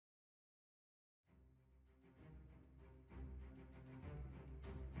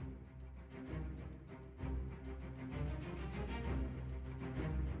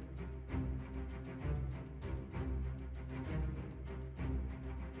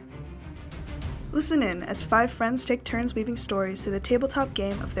Listen in as 5 friends take turns weaving stories through the tabletop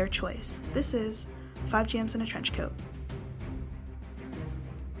game of their choice. This is 5 GMs in a Trench Coat.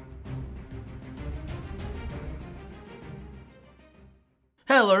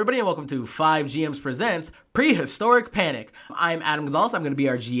 Hello everybody and welcome to 5 GMs Presents Prehistoric Panic. I'm Adam Gonzalez, I'm going to be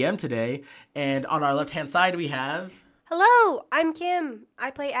our GM today, and on our left hand side we have... Hello, I'm Kim. I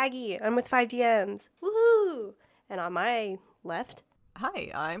play Aggie. I'm with 5 GMs. Woohoo! And on my left...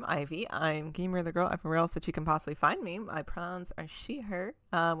 Hi, I'm Ivy. I'm GameRaterGirl everywhere else that you can possibly find me. My pronouns are she, her.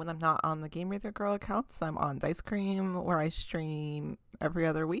 When I'm not on the GameRaterGirl accounts, I'm on Dice Cream, where I stream every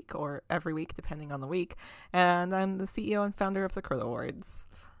other week or every week, depending on the week. And I'm the CEO and founder of the Curl Awards.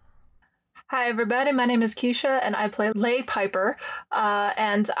 Hi, everybody. My name is Keshia, and I play Lay Piper.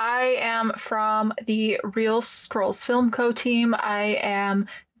 And I am from the Real Scrolls Film Co. team. I am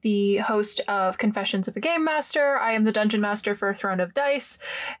the host of Confessions of a Game Master. I am the Dungeon Master for Throne of Dice.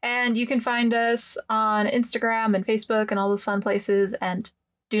 And you can find us on Instagram and Facebook and all those fun places. And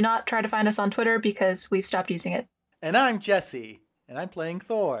do not try to find us on Twitter because we've stopped using it. And I'm Jesse, and I'm playing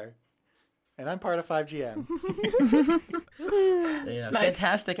Thor. And I'm part of 5 GMs. Yeah, nice.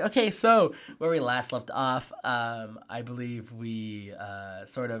 Fantastic. Okay, so where we last left off, I believe we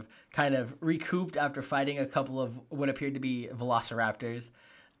kind of recouped after fighting a couple of what appeared to be velociraptors.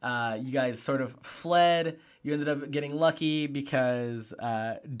 You guys sort of fled. You ended up getting lucky because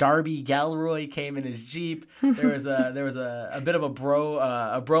Darby Galroy came in his Jeep. There was a bit of a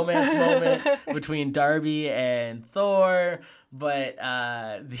bromance moment between Darby and Thor, but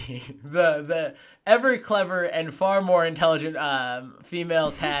the ever clever and far more intelligent female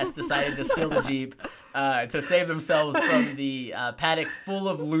cast decided to steal the Jeep to save themselves from the paddock full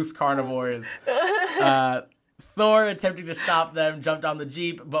of loose carnivores. Thor, attempting to stop them, jumped on the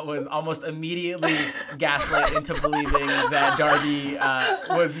Jeep, but was almost immediately gaslit into believing that Darby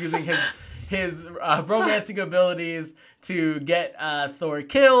was using his romancing abilities to get Thor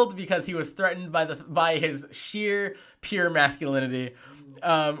killed because he was threatened by his sheer, pure masculinity.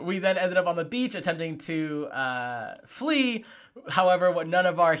 We then ended up on the beach attempting to flee. However, what none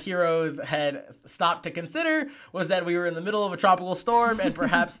of our heroes had stopped to consider was that we were in the middle of a tropical storm and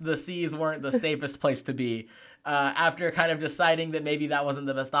perhaps the seas weren't the safest place to be. After kind of deciding that maybe that wasn't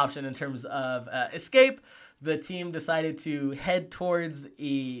the best option in terms of escape, the team decided to head towards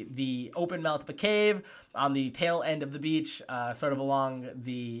the open mouth of a cave on the tail end of the beach, sort of along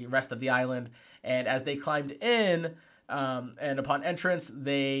the rest of the island. And as they climbed in, and upon entrance,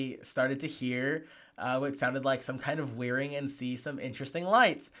 they started to hear what sounded like some kind of whirring and see some interesting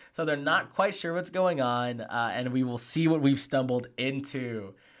lights. So they're not quite sure what's going on, and we will see what we've stumbled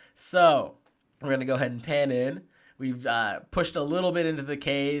into. So we're going to go ahead and pan in. We've pushed a little bit into the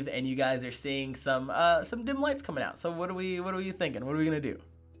cave, and you guys are seeing some dim lights coming out. So what are you thinking? What are we going to do?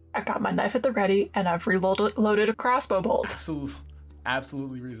 I got my knife at the ready, and I've loaded a crossbow bolt.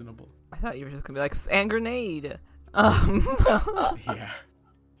 Absolutely reasonable. I thought you were just going to be like, and grenade. Yeah.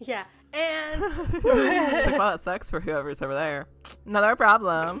 Yeah, and... It's like, well, it sucks for whoever's over there. Not our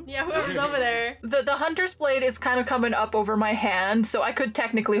problem. Yeah, whoever's over there. The hunter's blade is kind of coming up over my hand, so I could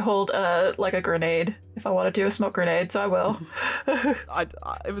technically hold a grenade if I wanted to, a smoke grenade, so I will.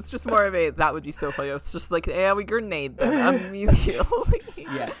 It was just more of a, that would be so funny. It was just like, yeah, we grenade them immediately.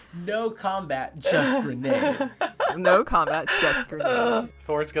 Yeah, no combat, just grenade. No combat, just grenade.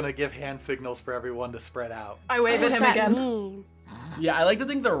 Thor's gonna give hand signals for everyone to spread out. I wave at him again. Mean? Yeah, I like to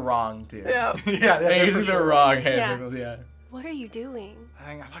think they're wrong, too. Yeah. Yeah, They're using the wrong hand Yeah. signals, yeah. What are you doing?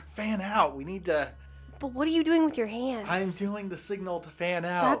 I'm like, fan out. We need to... But what are you doing with your hands? I'm doing the signal to fan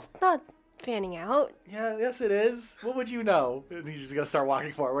out. That's not fanning out. Yeah, yes it is. What would you know? And he's just gonna start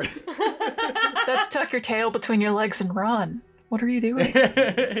walking forward. That's tuck your tail between your legs and run. What are you doing?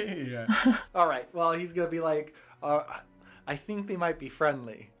 Yeah. Alright, well, he's gonna be like, I think they might be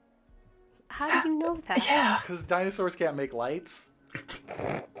friendly. How do you know that? Yeah. Because dinosaurs can't make lights.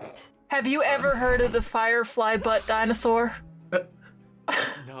 Have you ever heard of the firefly butt dinosaur?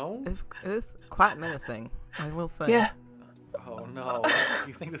 No? It is quite menacing, I will say. Yeah. Oh no.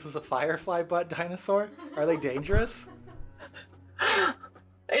 You think this is a firefly butt dinosaur? Are they dangerous?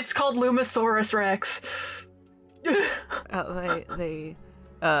 It's called Lumosaurus Rex. They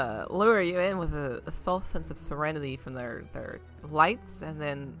lure you in with a false sense of serenity from their lights, and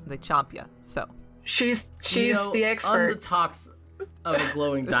then they chomp you. So she's You the On expert. the talks of a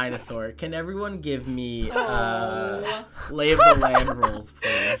glowing dinosaur, can everyone give me lay of the land rolls,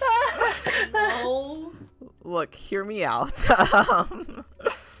 please? Oh. look, hear me out.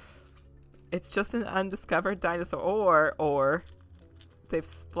 It's just an undiscovered dinosaur, or they've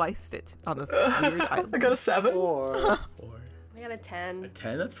spliced it on this weird island. I got a 7. Or I got a 10. A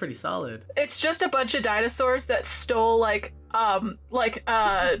 10? That's pretty solid. It's just a bunch of dinosaurs that stole the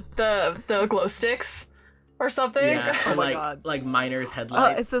glow sticks or something. Yeah, Oh or my God. like miners'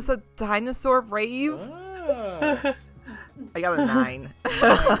 headlights. Is this a dinosaur rave? Ah. I got a 9.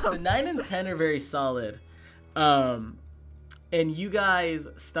 So 9 and 10 are very solid. And you guys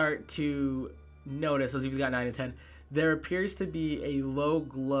start to notice, as you've got 9 and 10, there appears to be a low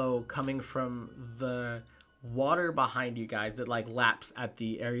glow coming from the water behind you guys that like laps at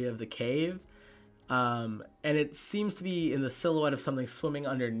the area of the cave. And it seems to be in the silhouette of something swimming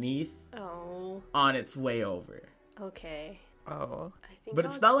underneath on its way over. Okay. Oh. I think But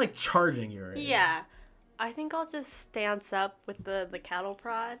it's not like charging you or anything. Yeah. I think I'll just stance up with the cattle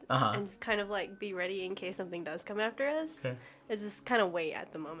prod and just kind of like be ready in case something does come after us. Okay. And just kind of wait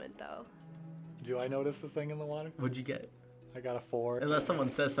at the moment though. Do I notice this thing in the water? What'd you get? I got a 4. Unless someone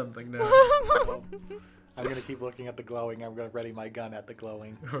says something, no. So, I'm gonna keep looking at the glowing. I'm gonna ready my gun at the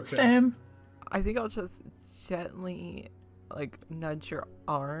glowing. Okay. Same. I think I'll just gently like nudge your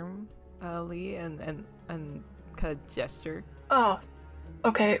arm, Lee, and kind of gesture. Oh,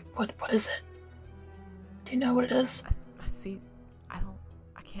 okay. What is it? Do you know what it is? I see. I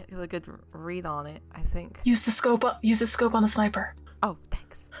can't get a good read on it. I think. Use the scope up. Use the scope on the sniper. Oh,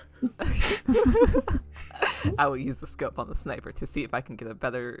 thanks. I will use the scope on the sniper to see if I can get a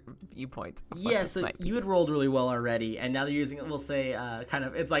better viewpoint. Of what Yeah, the so sniper- you had rolled really well already, and now they're using it, we'll say,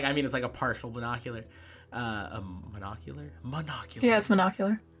 it's like a partial binocular. A monocular? Monocular. Yeah, it's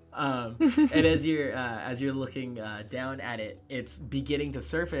monocular. And as you're looking down at it, it's beginning to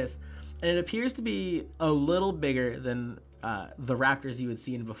surface, and it appears to be a little bigger than the raptors you had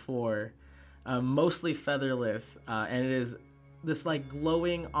seen before, mostly featherless, and it is this like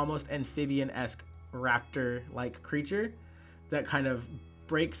glowing, almost amphibian-esque raptor-like creature that kind of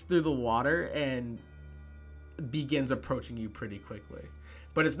breaks through the water and begins approaching you pretty quickly.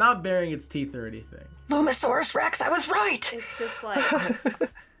 But it's not baring its teeth or anything. Lumosaurus Rex, I was right. It's just like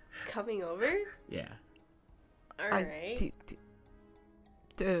coming over? Yeah. Alright.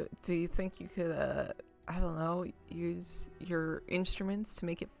 Do you think you could, I don't know, use your instruments to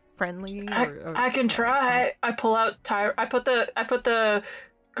make it friendly? I can try. I pull out I put the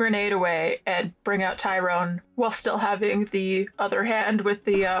grenade away and bring out Tyrone while still having the other hand with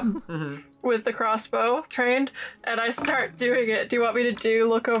the with the crossbow trained, and I start doing it. Do you want me to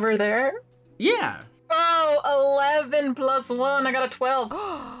look over there? Yeah. Oh, 11 plus 1. I got a 12.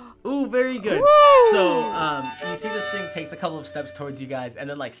 Ooh, very good. Woo! So, you see this thing takes a couple of steps towards you guys and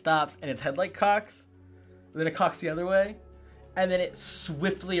then like stops and its head like cocks. And then it cocks the other way. And then it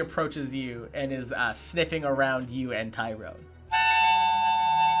swiftly approaches you and is sniffing around you and Tyrone.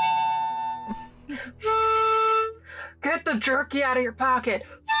 Get the jerky out of your pocket.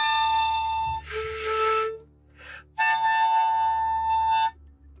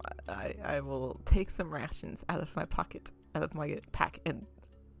 I will take some rations out of my pocket, out of my pack, and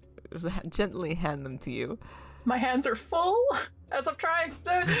gently hand them to you. My hands are full as I'm trying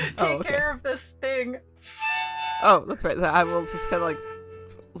to take care of this thing. Oh, that's right. I will just kind of like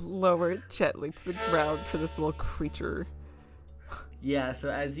lower it gently to the ground for this little creature. Yeah, so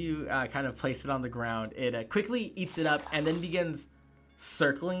as you kind of place it on the ground, it quickly eats it up and then begins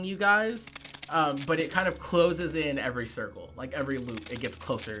circling you guys. But it kind of closes in every circle, like every loop. It gets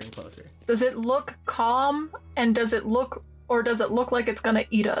closer and closer. Does it look calm? And does it look like it's gonna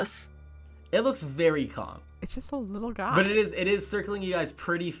eat us? It looks very calm. It's just a little guy. But it is circling you guys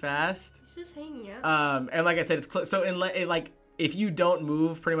pretty fast. It's just hanging out. And like I said, it's so if you don't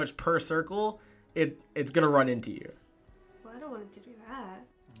move pretty much per circle, it's gonna run into you. Well, I don't want it to do that.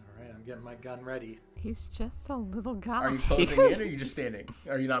 All right, I'm getting my gun ready. He's just a little guy. Are you closing in, or are you just standing?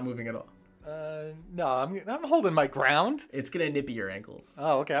 Are you not moving at all? No, I'm holding my ground. It's gonna nip at your ankles.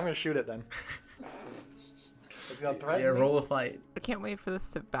 Oh, okay, I'm gonna shoot it then. It's gonna threaten Yeah, me. roll a fight. I can't wait for this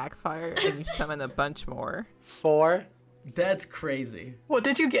to backfire and you summon a bunch more. 4. That's crazy. What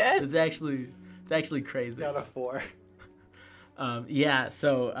did you get? It's actually crazy. Got a 4. Yeah,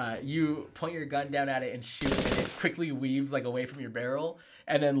 so you point your gun down at it and shoot, and it quickly weaves like away from your barrel,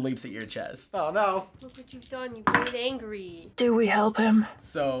 and then leaps at your chest. Oh no! Look what you've done. You've made it angry. Do we help him?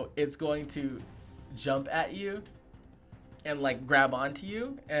 So it's going to jump at you and like grab onto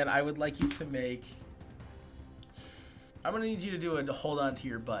you, and I would like you to make. I'm gonna need you to do a hold on to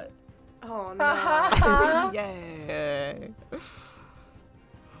your butt. Oh no. Yay! Let's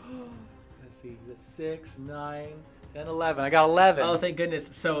see, the 6, 9, 10, 11. I got 11. Oh, thank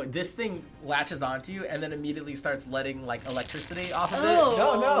goodness! So this thing latches onto you and then immediately starts letting like electricity off of it.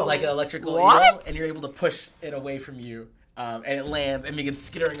 No. Like an electrical What? eel, and you're able to push it away from you, and it lands and begins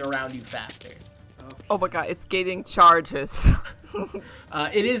skittering around you faster. Oh my god, it's gaining charges.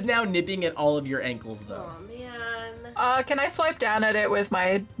 It is now nipping at all of your ankles, though. Oh man. Can I swipe down at it with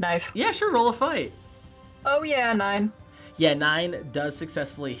my knife? Yeah, sure, roll a fight. Oh yeah, 9. Yeah, 9 does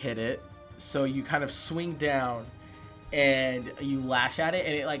successfully hit it. So you kind of swing down and you lash at it,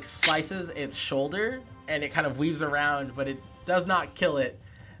 and it like slices its shoulder, and it kind of weaves around, but it does not kill it.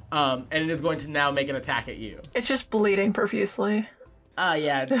 And it is going to now make an attack at you. It's just bleeding profusely.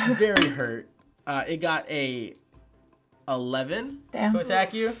 Yeah, it's very hurt. It got a 11 Damn. to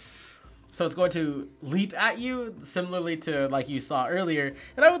attack you. So it's going to leap at you, similarly to like you saw earlier.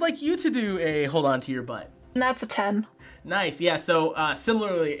 And I would like you to do a hold on to your butt. And that's a 10. Nice, yeah. So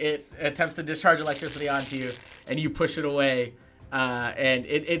similarly, it attempts to discharge electricity onto you, and you push it away. And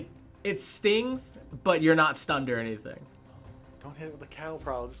it stings, but you're not stunned or anything. Don't hit it with the cattle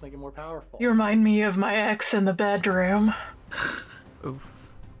prod. Just make it more powerful. You remind me of my ex in the bedroom.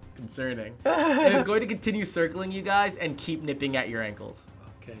 Oof. Concerning. And it's going to continue circling you guys and keep nipping at your ankles.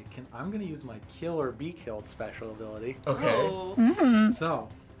 Okay, I'm going to use my kill or be killed special ability. Okay. Oh. Mm-hmm. So,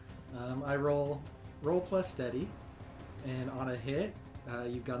 I roll plus steady, and on a hit,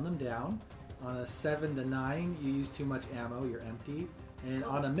 you gun them down. On a 7 to 9, you use too much ammo, you're empty. And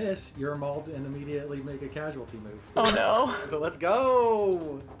on a miss, you're mauled and immediately make a casualty move. Oh no. So let's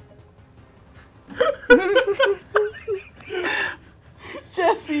go!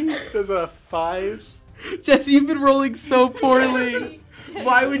 Jesse! There's a 5. Jesse, you've been rolling so poorly.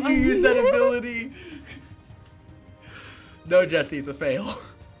 Why would you use that ability? No, Jesse, it's a fail.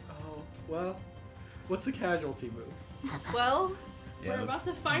 Oh, well, what's a casualty move? Well, Yeah, we're let's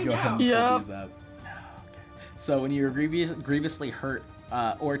about to find go ahead out. and pull Yep. these up. Okay. So when you're grievously hurt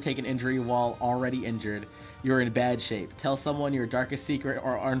or take an injury while already injured, you're in bad shape. Tell someone your darkest secret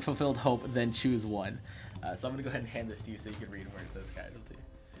or unfulfilled hope, then choose one. So I'm going to go ahead and hand this to you so you can read where it says casualty.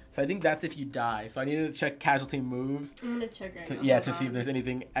 So I think that's if you die. So I needed to check casualty moves. I'm gonna check right now. Yeah, Hold to see if on. there's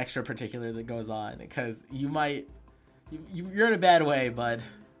anything extra particular that goes on. Because you might... You're in a bad way, bud.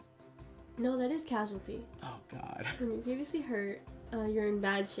 No, that is casualty. Oh, God. When you're previously hurt, you're in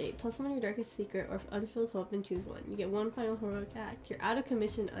bad shape. Tell someone your darkest secret or unfulfilled hope and choose one. You get one final heroic act. You're out of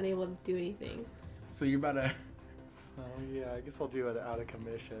commission, unable to do anything. So you're about to... So, yeah, I guess I'll do it out of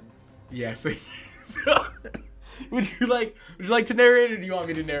commission. Yeah, so would you like to narrate, or do you want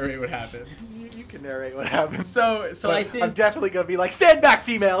me to narrate what happens? You can narrate what happens. So But I think I'm definitely going to be like, stand back,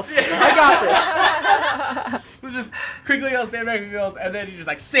 females! I got this! we'll just quickly I'll stand back and feels, and then you just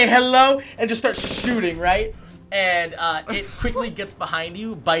like say hello and just start shooting, right? And it quickly gets behind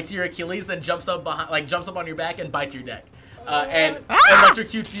you, bites your Achilles, then jumps up on your back and bites your neck, and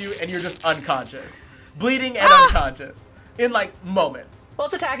electrocutes you, and you're just unconscious, bleeding and unconscious in like moments. Well,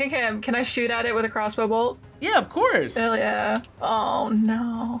 it's attacking him. Can I shoot at it with a crossbow bolt? Yeah, of course. Hell yeah. Oh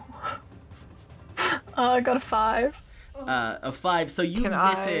no. I got a 5. A 5. So you Can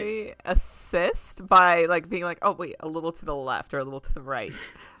miss it. I assist by like being like, oh wait, a little to the left or a little to the right?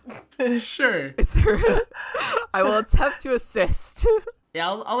 Sure. Is there? I will attempt to assist. Yeah,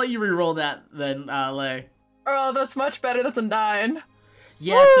 I'll let you re-roll that then, Lay. Oh, that's much better. That's a 9.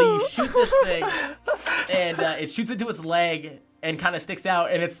 Yeah, so you shoot this thing, and it shoots into its leg and kind of sticks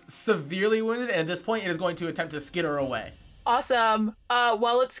out, and it's severely wounded, and at this point, it is going to attempt to skitter away. Awesome.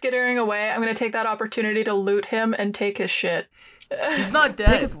 While it's skittering away, I'm going to take that opportunity to loot him and take his shit. He's not Take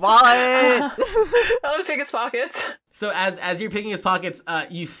dead. his wallet. I'm going to pick his pockets. So as you're picking his pockets,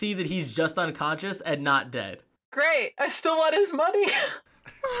 you see that he's just unconscious and not dead. Great. I still want his money.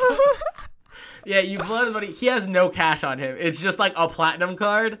 Yeah, you blow his money. He has no cash on him. It's just like a platinum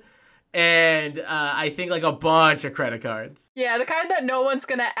card and I think like a bunch of credit cards. Yeah, the kind that no one's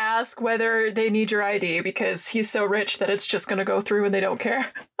going to ask whether they need your ID because he's so rich that it's just going to go through and they don't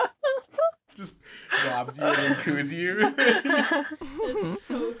care. Just robs you and then coos you. That's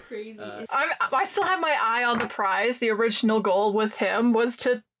so crazy. I still have my eye on the prize. The original goal with him was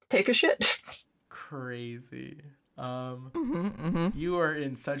to take a shit. Crazy. You are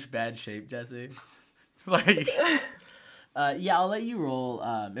in such bad shape, Jesse. Like, yeah, I'll let you roll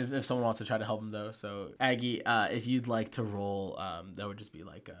if someone wants to try to help him though. So Aggie, if you'd like to roll, that would just be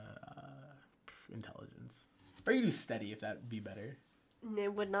like intelligence, or you do steady if that'd be better.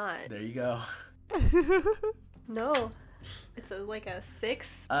 It would not. There you go. No. It's like a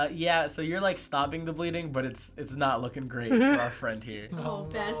 6. Yeah, so you're like stopping the bleeding, but it's not looking great for our friend here. Oh,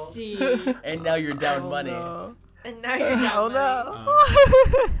 bestie. And now you're down money. No. And now you're down.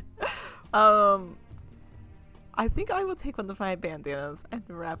 Oh no. I think I will take one of my bandanas and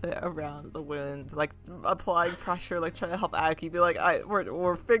wrap it around the wound, like applying pressure, like trying to help Aki. Be like,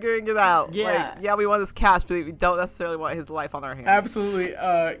 we're figuring it out. Yeah. Like, yeah, we want his cash, but we don't necessarily want his life on our hands. Absolutely.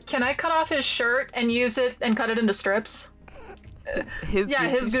 Can I cut off his shirt and use it and cut it into strips? His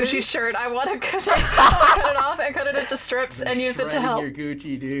Gucci shirt. I want to cut it off and cut it into strips and use it to help. Your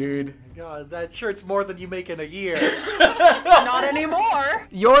Gucci, dude. God, that shirt's more than you make in a year. Not anymore.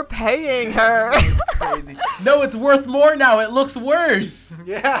 You're paying her. Crazy. No, it's worth more now. It looks worse.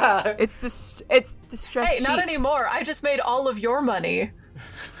 Yeah. It's distress. Hey, not chic. anymore. I just made all of your money.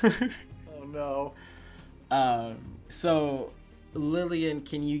 Oh no. So Lillian,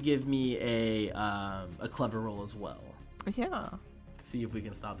 can you give me a clever roll as well? Yeah. To see if we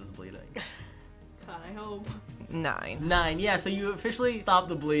can stop this bleeding. God, I hope. 9. 9. Yeah, so you officially stop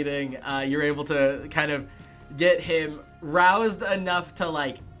the bleeding. You're able to kind of get him roused enough to,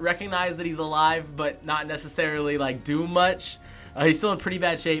 like, recognize that he's alive, but not necessarily, like, do much. He's still in pretty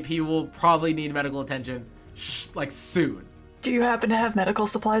bad shape. He will probably need medical attention, like, soon. Do you happen to have medical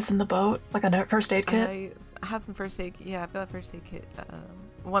supplies in the boat? Like a first aid kit? I have some first aid. Yeah, I've got a first aid kit.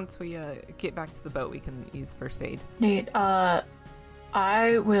 Once we get back to the boat, we can use first aid. Neat.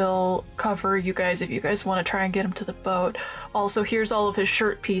 I will cover you guys if you guys want to try and get him to the boat. Also, here's all of his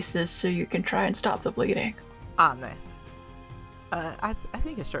shirt pieces so you can try and stop the bleeding. Ah, nice. I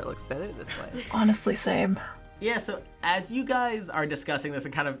think his shirt looks better this way. Honestly, same. Yeah, so as you guys are discussing this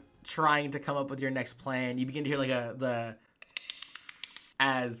and kind of trying to come up with your next plan, you begin to hear like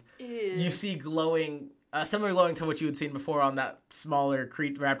as you see glowing, similar glowing to what you had seen before on that smaller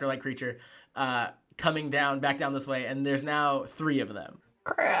raptor-like creature, coming back down this way, and there's now 3 of them.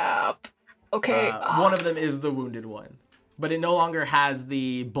 Crap. Okay. One of them is the wounded one, but it no longer has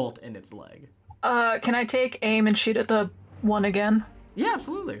the bolt in its leg. Can I take aim and shoot at the one again? Yeah,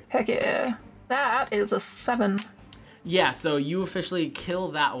 absolutely. Heck yeah. That is a 7. Yeah, so you officially kill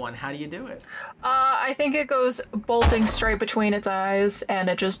that one. How do you do it? I think it goes bolting straight between its eyes, and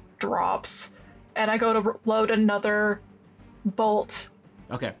it just drops. And I go to load another bolt.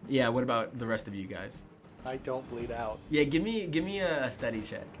 Okay. Yeah. What about the rest of you guys? I don't bleed out. Yeah. Give me a steady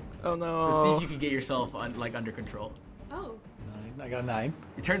check. Oh no. Let's see if you can get yourself under control. Oh. 9. I got 9.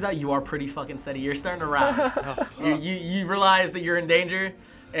 It turns out you are pretty fucking steady. You're starting to rise. You realize that you're in danger,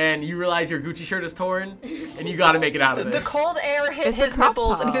 and you realize your Gucci shirt is torn, and you got to make it out of this. The cold air hit It's a his crop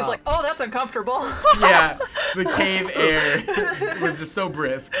nipples, and he was top. like, "Oh, that's uncomfortable." Yeah. The cave air was just so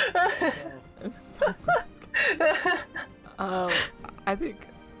brisk. It's so brisk. I think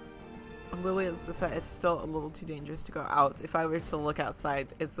Lillian's decided it's still a little too dangerous to go out. If I were to look outside,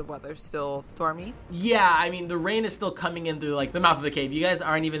 is the weather still stormy? Yeah. I mean, the rain is still coming in through like the mouth of the cave. You guys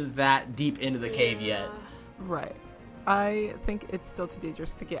aren't even that deep into the cave yet. Right. I think it's still too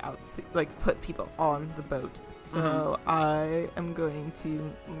dangerous to get out, like put people on the boat. So I am going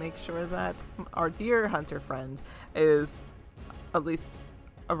to make sure that our deer hunter friend is at least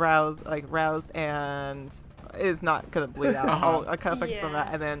roused and is not gonna bleed out. I'll kind of focus on that,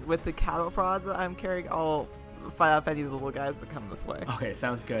 and then with the cattle prod that I'm carrying, I'll fight off any of the little guys that come this way. Okay,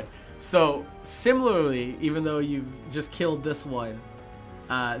 sounds good. So similarly, even though you've just killed this one,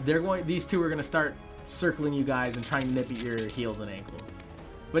 these 2 are gonna start circling you guys and trying to nip at your heels and ankles,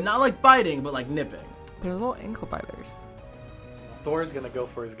 but not like biting, but like nipping. They're little ankle biters. Thor's gonna go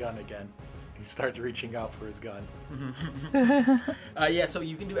for his gun again. He starts reaching out for his gun. Yeah, so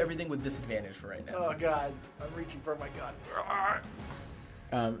you can do everything with disadvantage for right now. Oh god, I'm reaching for my gun.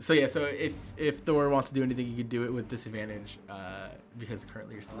 So if Thor wants to do anything, you could do it with disadvantage, because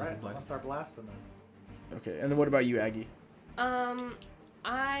currently you're still Alright, losing I'm blood. gonna start blasting them. Okay, and then what about you, Aggie?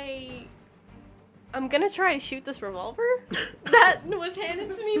 I'm gonna try to shoot this revolver that was handed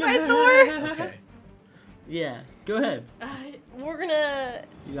to me by Thor. Okay. Yeah, go ahead. We're gonna.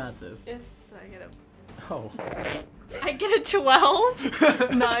 You got this. Yes, Oh. I get a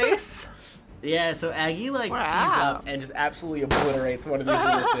 12. Nice. Yeah, so Aggie tees Wow. up and just absolutely obliterates one of these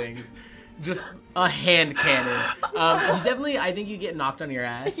little things. Just a hand cannon. You definitely, I think you get knocked on your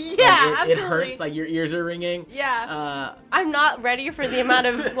ass. Yeah, Like, it absolutely. hurts, like your ears are ringing. Yeah. I'm not ready for the amount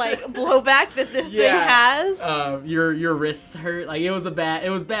of blowback that this thing has. Your wrists hurt. Like it was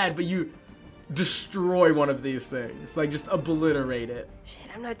bad, but you destroy one of these things. Like just obliterate it. Shit,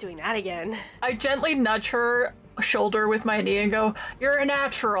 I'm not doing that again. I gently nudge her shoulder with my knee and go, "You're a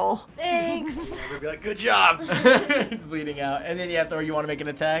natural." Thanks. We'll be like, good job. It's bleeding out. And then yeah, Thor, you want to make an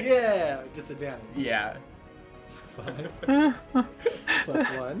attack? Yeah, disadvantage. Yeah. 5 plus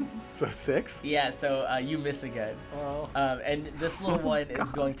 1, so 6. Yeah, so you miss again. Oh. And this little one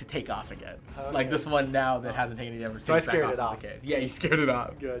is going to take off again. Okay. Like this one now that hasn't taken any damage. So I takes back scared it of off. the cave. Yeah, you scared it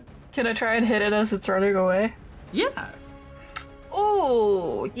off. Good. Can I try and hit it as it's running away? Yeah.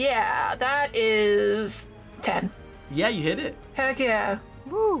 Oh, yeah, that is 10. Yeah, you hit it. Heck yeah.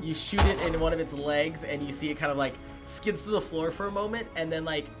 Woo. You shoot it in one of its legs, and you see it kind of like skids to the floor for a moment, and then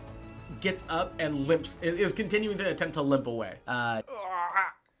like gets up and limps. Is continuing to attempt to limp away.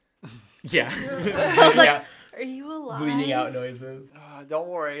 Yeah. Bleeding out, Are you alive? bleeding out noises. Don't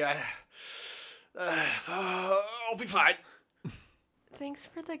worry, I'll be fine. Thanks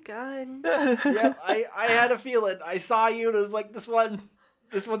for the gun. Yep, I had a feeling. I saw you, and it was like, this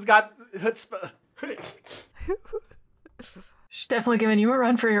one's got chutzpah. She's definitely giving you a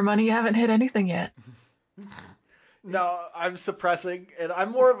run for your money. You haven't hit anything yet. No, I'm suppressing, and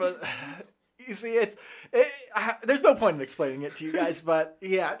I'm more of a... You see, there's no point in explaining it to you guys, but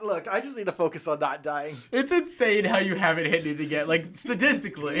yeah, look, I just need to focus on not dying. It's insane how you haven't hit anything yet. Like,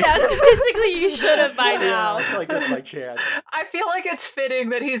 statistically. Yeah, statistically you should have by now. Yeah, like just my chance. I feel like it's fitting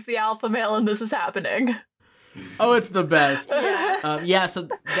that he's the alpha male and this is happening. Oh, it's the best. Yeah. So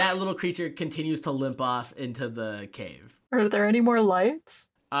that little creature continues to limp off into the cave. Are there any more lights?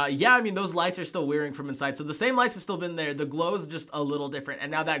 Yeah, I mean, those lights are still wearing from inside. So the same lights have still been there. The glow is just a little different.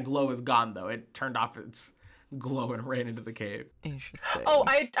 And now that glow is gone, though. It turned off its glow and ran into the cave. Interesting. Oh,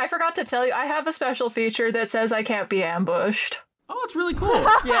 I forgot to tell you, I have a special feature that says I can't be ambushed. Oh, it's really cool.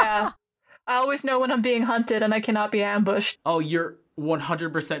 Yeah. I always know when I'm being hunted and I cannot be ambushed. Oh, you're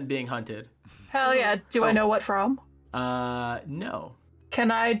 100% being hunted. Hell yeah. Do I know what from? No.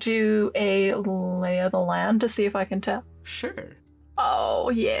 Can I do a lay of the land to see if I can tell? Sure. Oh,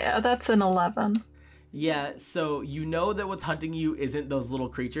 yeah, that's an 11. Yeah, so you know that what's hunting you isn't those little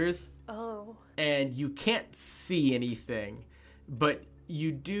creatures. Oh. And you can't see anything, but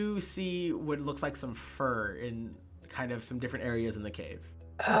you do see what looks like some fur in kind of some different areas in the cave.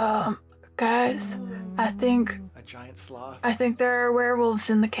 Guys, I think A giant sloth. there are werewolves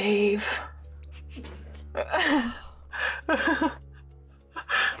in the cave.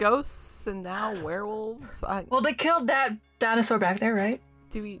 Ghosts and now werewolves. Well, they killed that dinosaur back there, right?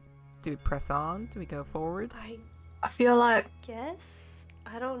 Do we press on? Do we go forward? I feel like Guess?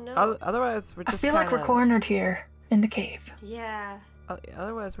 I don't know. Otherwise, we're I just feel like we're cornered here in the cave. Yeah.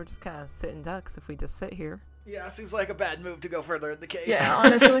 Otherwise, we're just kind of sitting ducks if we just sit here. Yeah, seems like a bad move to go further in the cave. Yeah,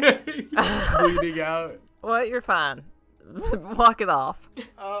 honestly. Bleeding out. Well, you're fine. Walk it off.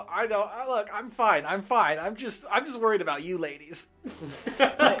 I know. Look, I'm fine. I'm just worried about you ladies.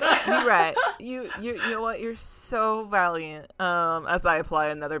 You're right. You know what? You're so valiant. As I apply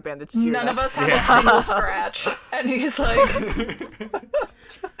another bandage to your None neck. of us have a single scratch. And he's like,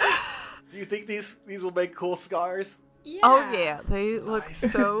 Do you think these will make cool scars? Yeah. Oh yeah, they look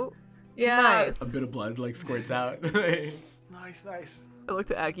Nice. so yeah. nice. A bit of blood like squirts out. Nice. I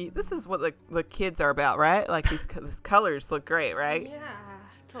looked at Aggie. This is what the kids are about, right? Like these colors look great, right? Yeah,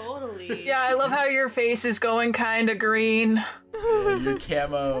 totally. Yeah, I love how your face is going kind of green. Your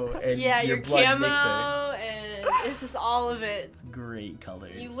camo and Yeah, your your blood camo mixing. and it's just all of it. Great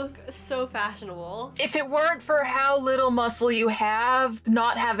colors. You look so fashionable. If it weren't for how little muscle you have,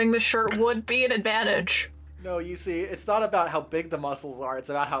 not having the shirt would be an advantage. No, you see, it's not about how big the muscles are. It's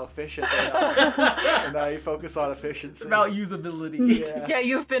about how efficient they are. And now you focus on efficiency. It's about usability. Yeah. Yeah,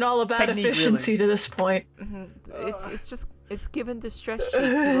 you've been all about technique, efficiency to this point. It's given distress cheek.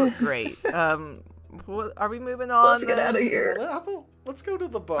 You look great. What, are we moving on? Let's get out of here. Let's go to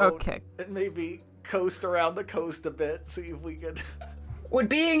the boat. Okay. And maybe coast around the coast a bit. See if we could. Would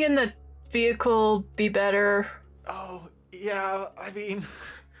being in the vehicle be better? Oh yeah. I mean,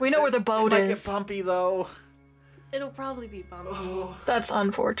 We know where the it boat might is. get bumpy though. It'll probably be bumpy. That's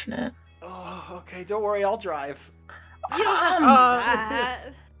unfortunate. Oh, okay. Don't worry. I'll drive. You don't have to do that.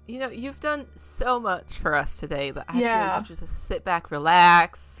 You know, you've done so much for us today that I feel Yeah. like you just sit back,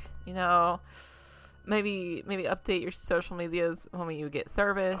 relax. You know, maybe update your social medias when you get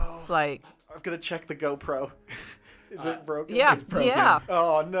service. Oh. Like, I'm gonna check the GoPro. Is it broken? yeah, It's broken. yeah.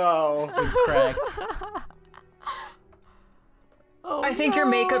 Oh no. It's cracked. Oh, I think your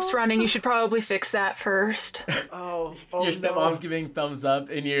makeup's running. You should probably fix that first. Oh. Your stepmom's no. giving thumbs up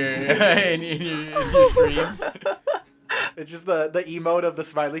in your in your stream. It's just the emote of the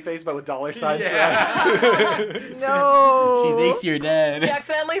smiley face, but with dollar signs for Yeah. us. No. She thinks you're dead. You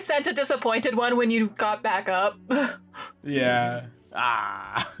accidentally sent a disappointed one when you got back up. Yeah.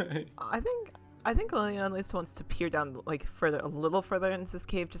 Ah. I think Lillian at least wants to peer down like a little further into this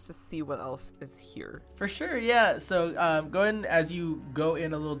cave just to see what else is here. For sure, yeah. So go ahead and as you go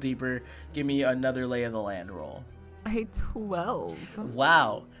in a little deeper, give me another lay of the land roll. A 12.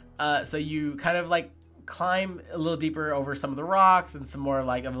 Wow. So you kind of like climb a little deeper over some of the rocks and some more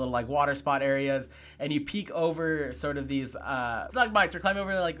like of little like water spot areas, and you peek over sort of these stalagmites or climb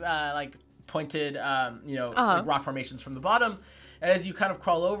over like pointed, like rock formations from the bottom. And as you kind of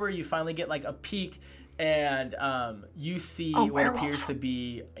crawl over, you finally get like a peek, and you see what appears to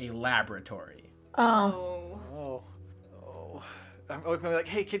be a laboratory. Oh. I'm going to be like,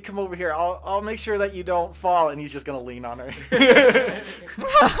 hey, kid, come over here. I'll make sure that you don't fall. And he's just going to lean on her. I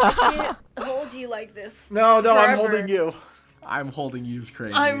can't hold you like this. No, forever. I'm holding you. I'm holding you, is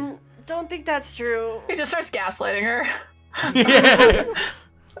crazy. Don't think that's true. He just starts gaslighting her. Yeah.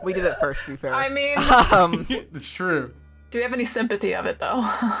 We did it first, to be fair. I mean, It's true. do we have any sympathy of it, though?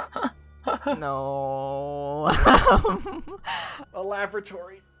 No. A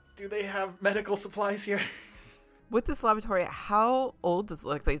laboratory. Do they have medical supplies here? With this laboratory, how old does it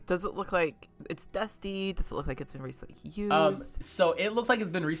look? Like, does it look like it's dusty? Does it look like it's been recently used? So it looks like it's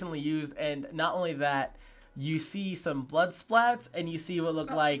been recently used, and not only that, you see some blood splats, and you see what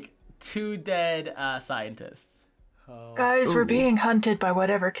look like 2 dead scientists. Guys, we're being hunted by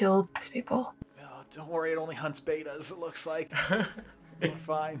whatever killed these people. Oh, don't worry, it only hunts betas, it looks like. We're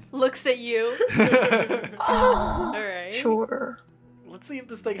fine. Looks at you. All right. Sure. Let's see if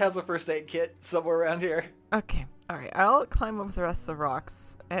this thing has a first aid kit somewhere around here. Okay, all right. I'll climb over the rest of the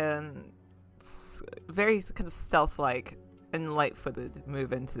rocks and very kind of stealth-like and light-footed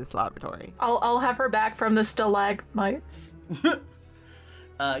move into this laboratory. I'll have her back from the stalagmites. Can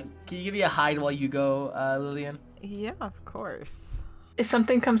you give me a hide while you go, Lillian? Yeah, of course. If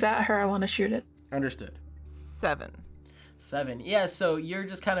something comes at her, I want to shoot it. Understood. 7. 7. Yeah, so you're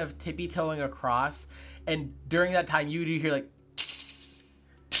just kind of tippy-toeing across, and during that time, you do hear, like,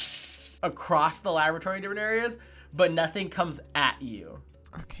 across the laboratory different areas, but nothing comes at you.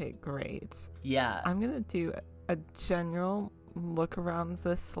 Okay, great. Yeah. I'm going to do a general look around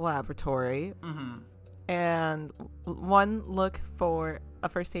this laboratory. Mm-hmm. And 1, look for a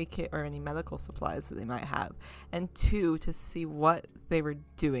first aid kit or any medical supplies that they might have. And 2, to see what they were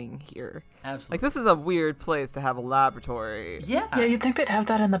doing here. Absolutely. Like, this is a weird place to have a laboratory. Yeah. Yeah, you'd think they'd have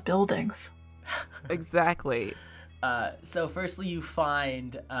that in the buildings. Exactly. So firstly, you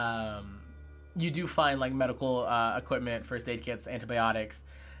find, you do find like medical equipment, first aid kits, antibiotics,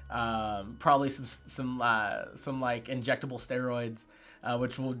 probably some like injectable steroids,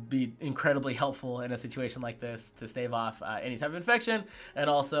 which will be incredibly helpful in a situation like this to stave off any type of infection, and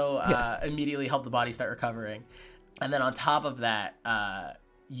also immediately help the body start recovering. And then on top of that,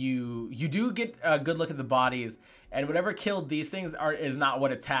 you do get a good look at the bodies. And whatever killed these things is not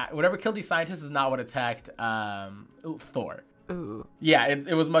what attacked. Whatever killed these scientists is not what attacked Thor. Ooh. Yeah,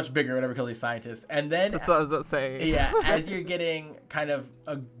 it was much bigger. Whatever killed these scientists, and then That's what I was going to say. yeah, as you're getting kind of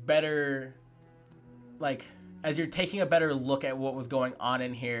a better, like as you're taking a better look at what was going on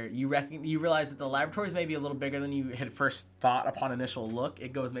in here, you realize that the laboratory is maybe a little bigger than you had first thought upon initial look.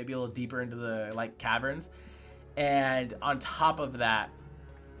 It goes maybe a little deeper into the like caverns, and on top of that,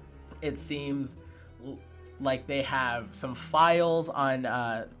 it seems like they have some files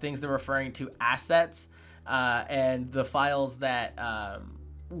on things they're referring to assets, and the files that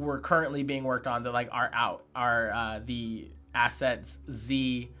were currently being worked on that like are out are the assets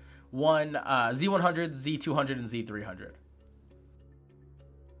Z100, Z200, and Z300.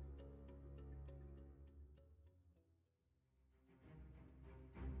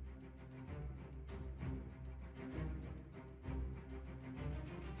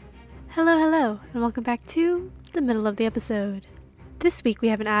 Hello, and welcome back to the middle of the episode. This week we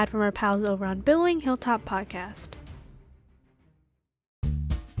have an ad from our pals over on Billowing Hilltop Podcast.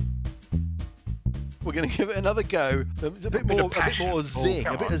 We're going to give it another go. It's a bit more zing.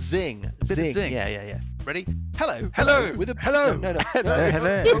 A bit of zing. Zing. Yeah. Ready? Hello. With a hello. No.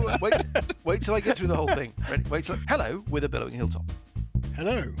 Hello. Wait till I get through the whole thing. Ready? Hello with a Billowing Hilltop.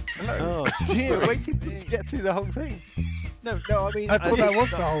 Hello. Oh dear. Waiting to get through the whole thing. No, I mean... I thought that was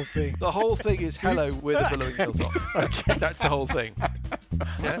the whole thing. The whole thing is hello with a Billowing Hilltop. Okay. That's the whole thing.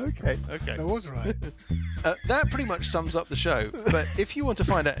 Yeah? Okay. That was right. That pretty much sums up the show. But if you want to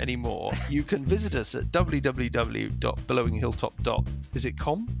find out any more, you can visit us at www.billowinghilltop. Is it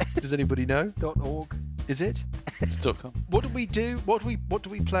com? Does anybody know? .org. Is it? It's .com. What do we do? What do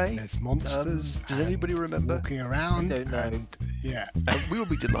we play? There's monsters. Does anybody remember? Walking around. I don't know. And, yeah. And we will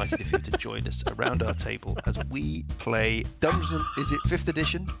be delighted if you were to join us around our table as we play Dungeons. Is it 5th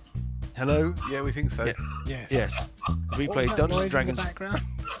edition? Hello? Yeah, we think so. Yeah. Yes. We play Dungeons and Dragons. In the background?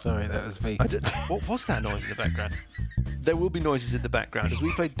 Sorry, that was me. What was that noise in the background? There will be noises in the background as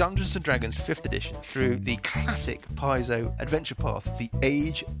we play Dungeons and Dragons 5th edition through the classic Paizo adventure path, The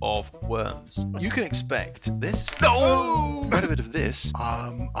Age of Worms. You can expect this. Quite a bit of this.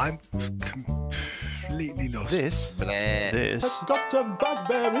 I'm completely lost. This. Got a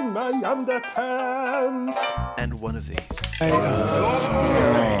bugbear in my underpants. And one of these.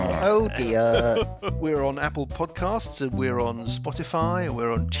 Oh dear. We're on Apple Podcasts, and we're on Spotify, and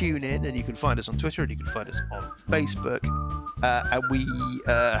we're on TuneIn, and you can find us on Twitter, and you can find us on Facebook. And we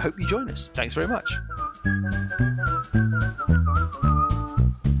hope you join us. Thanks very much.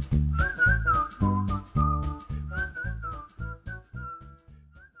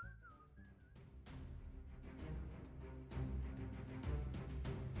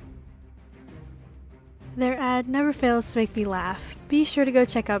 Their ad never fails to make me laugh. Be sure to go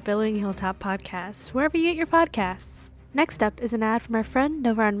check out Billowing Hilltop Podcasts, wherever you get your podcasts. Next up is an ad from our friend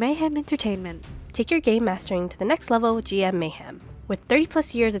over on Mayhem Entertainment. Take your game mastering to the next level with GM Mayhem. With 30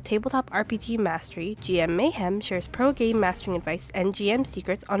 plus years of tabletop RPG mastery, GM Mayhem shares pro game mastering advice and GM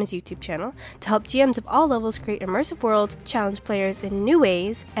secrets on his YouTube channel to help GMs of all levels create immersive worlds, challenge players in new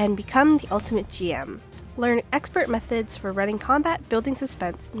ways, and become the ultimate GM. Learn expert methods for running combat, building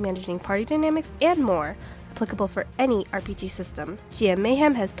suspense, managing party dynamics, and more, applicable for any RPG system. GM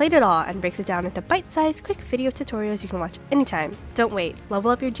Mayhem has played it all and breaks it down into bite-sized, quick video tutorials you can watch anytime. Don't wait,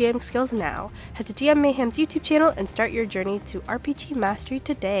 level up your GM skills now. Head to GM Mayhem's YouTube channel and start your journey to RPG mastery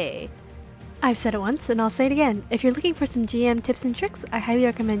today. I've said it once, and I'll say it again. If you're looking for some GM tips and tricks, I highly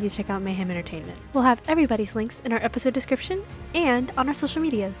recommend you check out Mayhem Entertainment. We'll have everybody's links in our episode description and on our social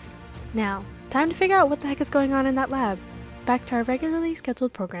medias. Now, time to figure out what the heck is going on in that lab. Back to our regularly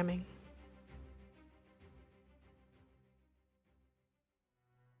scheduled programming.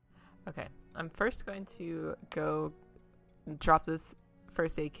 Okay, I'm first going to go drop this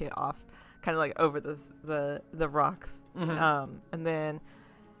first aid kit off, kind of like over the rocks, and then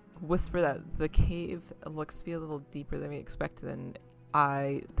whisper that the cave looks to be a little deeper than we expected, and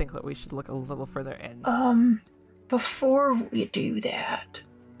I think that we should look a little further in. Before we do that,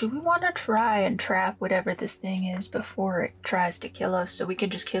 do we want to try and trap whatever this thing is before it tries to kill us so we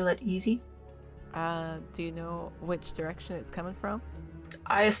can just kill it easy? Do you know which direction it's coming from?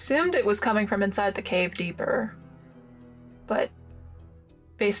 I assumed it was coming from inside the cave deeper, but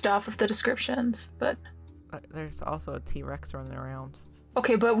based off of the descriptions, but... There's also a T-Rex running around.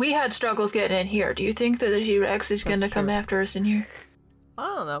 Okay, but we had struggles getting in here. Do you think that the T-Rex is going to come after us in here? I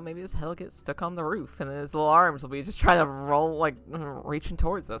don't know, maybe his head will get stuck on the roof and his little arms will be just trying to roll, like, reaching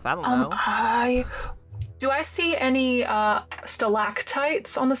towards us. I don't know. Do I see any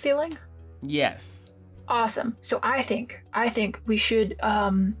stalactites on the ceiling? Yes. Awesome. So I think we should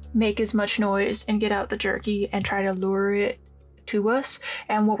make as much noise and get out the jerky and try to lure it to us.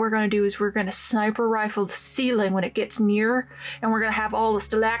 And what we're going to do is we're going to sniper rifle the ceiling when it gets near, and we're going to have all the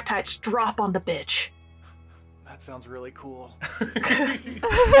stalactites drop on the bitch. That sounds really cool.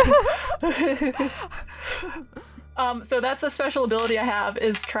 So that's a special ability I have,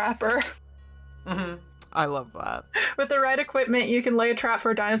 is Trapper. Mm-hmm. I love that. With the right equipment, you can lay a trap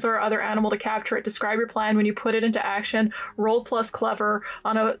for a dinosaur or other animal to capture it. Describe your plan when you put it into action. Roll plus clever.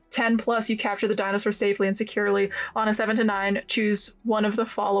 On a 10 plus, you capture the dinosaur safely and securely. On a 7 to 9, choose one of the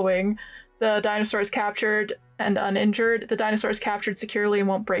following. The dinosaur is captured and uninjured. The dinosaur is captured securely and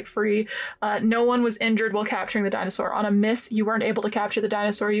won't break free. No one was injured while capturing the dinosaur. On a miss, you weren't able to capture the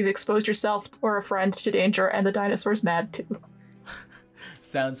dinosaur. You've exposed yourself or a friend to danger, and the dinosaur's mad too.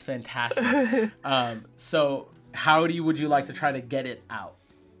 Sounds fantastic. So how would you like to try to get it out?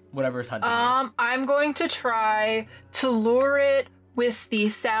 Whatever's hunting you. I'm going to try to lure it with the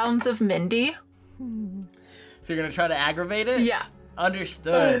sounds of Mindy. So you're going to try to aggravate it? Yeah.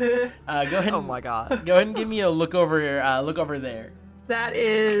 Understood. Go ahead. Oh my god. Go ahead and give me a look over there. That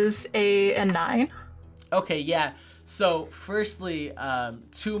is a 9. Okay, yeah. So firstly,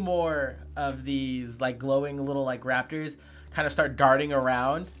 2 more of these like glowing little like raptors kind of start darting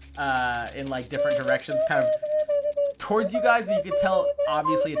around in like different directions, kind of towards you guys, but you could tell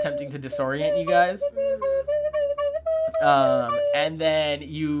obviously attempting to disorient you guys. And then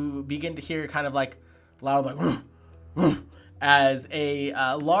you begin to hear kind of like loud like woof, woof, as a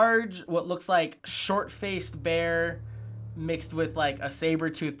large, what looks like short-faced bear mixed with like a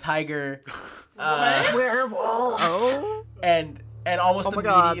saber-toothed tiger. Werewolves. Oh. And almost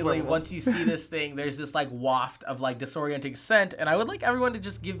immediately, God, once you see this thing, there's this like waft of like disorienting scent, and I would like everyone to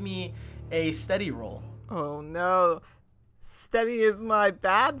just give me a steady roll. Oh no, steady is my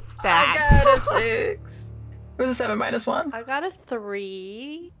bad stat. I got a 6. It was a 7 minus 1. I got a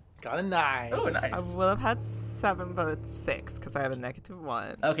 3. Got a 9. Oh, nice. I would have had 7, but it's 6 because I have a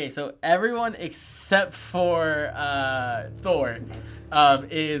 -1. Okay, so everyone except for Thor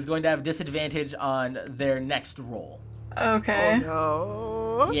is going to have disadvantage on their next roll. Okay.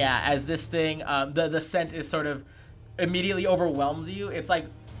 Oh no. Yeah, as this thing, the scent is sort of immediately overwhelms you. It's like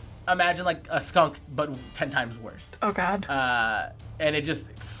imagine like a skunk, but 10 times worse. Oh God. And it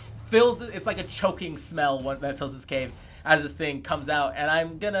just fills. It's like a choking smell that fills this cave as this thing comes out. And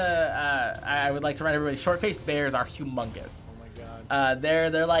I'm gonna. I would like to remind everybody: short-faced bears are humongous.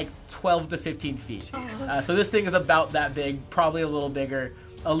 They're like 12 to 15 feet. So this thing is about that big, probably a little bigger,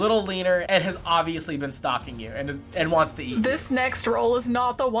 a little leaner, and has obviously been stalking you and wants to eat. This next roll is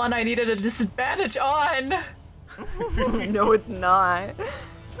not the one I needed a disadvantage on. No, it's not.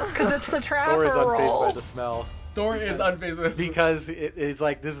 Because it's the trapper Thor is unfazed roll. by the smell. Thor is unfazed because it is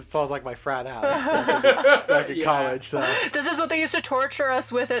like this smells like my frat house back in college. So. This is what they used to torture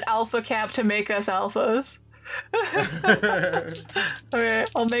us with at Alpha Camp to make us alphas. Okay,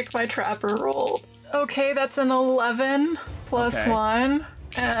 I'll make my trapper roll. Okay, that's an 11 plus 1.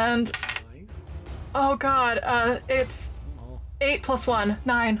 And oh God, it's 8 plus 1,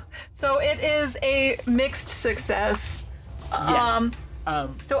 9. So it is a mixed success. Yes.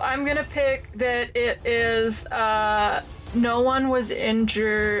 So I'm gonna pick that it is no one was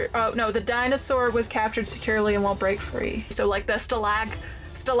injured. Oh no, the dinosaur was captured securely and won't break free. So like the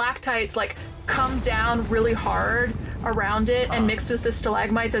stalactites like come down really hard around it and mixed with the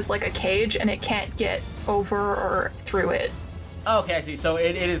stalagmites as like a cage, and it can't get over or through it. Okay, I see. So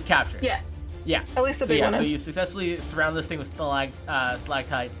it is captured. Yeah. Yeah. At least the big one So is. you successfully surround this thing with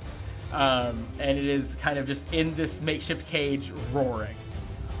stalactites, and it is kind of just in this makeshift cage roaring.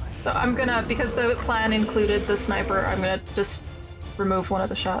 So I'm gonna, because the plan included the sniper, I'm gonna just remove one of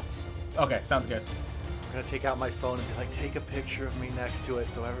the shots. Okay, sounds good. I'm gonna take out my phone and be like, take a picture of me next to it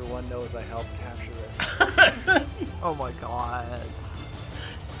so everyone knows I helped capture this. Oh my God.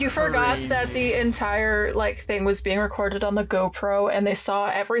 You forgot Crazy. that the entire like thing was being recorded on the GoPro, and they saw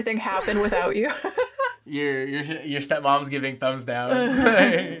everything happen without you. Your stepmom's giving thumbs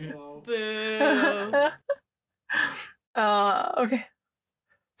down. Boo. Okay.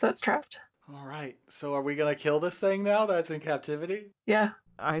 So it's trapped. All right. So are we gonna kill this thing now that's in captivity? Yeah.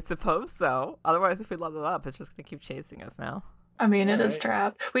 I suppose so. Otherwise, if we level it up, it's just gonna keep chasing us now. I mean, it is Right.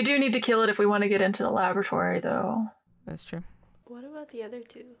 trapped. We do need to kill it if we want to get into the laboratory, though. That's true. What about the other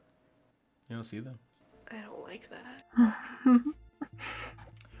two? You don't see them. I don't like that.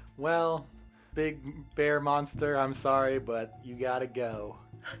 Well, big bear monster, I'm sorry, but you gotta go.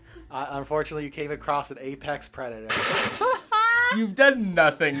 Unfortunately, you came across an apex predator. You've done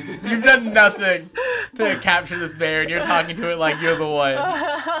nothing. You've done nothing to capture this bear, and you're talking to it like you're the one.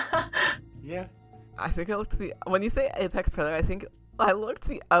 Yeah. I think I looked at when you say apex predator, I think I looked at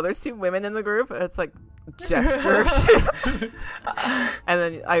the other two women in the group, and it's like gesture. And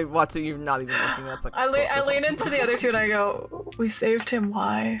then I watch it, you're not even looking. That's like I lean into the other two and I go, we saved him,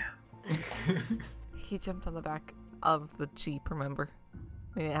 why? He jumped on the back of the Jeep, remember?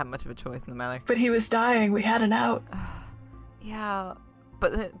 We didn't have much of a choice in the matter. But he was dying, we had an out. Yeah,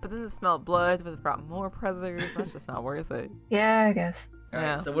 but then the smell of blood would have brought more predators. That's just not worth it. Yeah, I guess.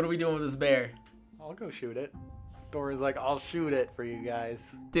 Alright, so what are we doing with this bear? I'll go shoot it. Thor is like, I'll shoot it for you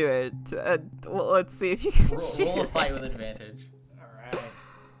guys. Do it. Well, let's see if you can shoot Roll a it. fight with advantage. Alright.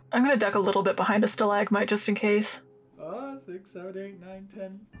 I'm gonna duck a little bit behind a stalagmite just in case. 6, 7, 8, 9,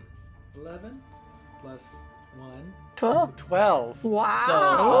 10, 11, plus 1. 12. 12. Wow.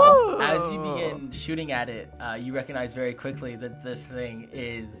 So, as you begin shooting at it, you recognize very quickly that this thing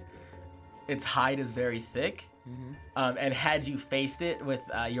its hide is very thick. And had you faced it with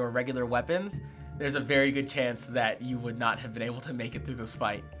your regular weapons, there's a very good chance that you would not have been able to make it through this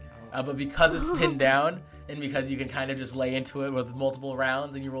fight. But because it's pinned down, and because you can kind of just lay into it with multiple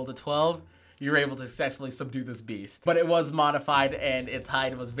rounds, and you rolled a 12, you're able to successfully subdue this beast. But it was modified, and its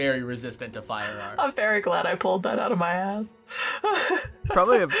hide was very resistant to firearm. I'm very glad I pulled that out of my ass.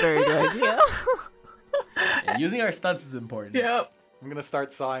 Probably a very good idea. Yeah, using our stunts is important. Yep. I'm gonna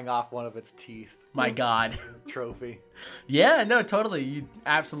start sawing off one of its teeth. My God. Trophy. Yeah, no, totally. You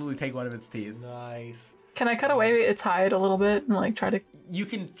absolutely take one of its teeth. Nice. Can I cut away its hide a little bit and like try to... You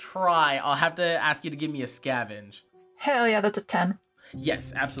can try. I'll have to ask you to give me a scavenge. Hell yeah, that's a 10.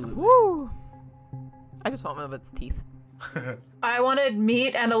 Yes, absolutely. Woo! I just want one of its teeth. I wanted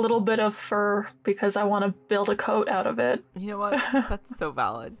meat and a little bit of fur because I want to build a coat out of it. You know what? That's so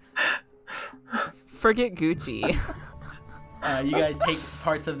valid. Forget Gucci. You guys take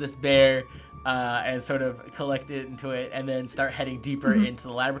parts of this bear and sort of collect it into it, and then start heading deeper into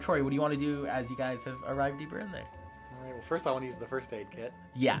the laboratory. What do you want to do as you guys have arrived deeper in there? All right. Well, first I want to use the first aid kit.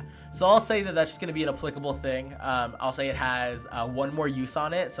 Yeah. So I'll say that that's just going to be an applicable thing. I'll say it has one more use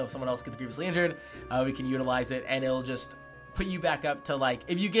on it. So if someone else gets grievously injured, we can utilize it, and it'll just put you back up to, like,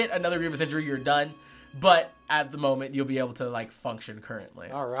 if you get another grievous injury, you're done. But at the moment, you'll be able to, like, function currently.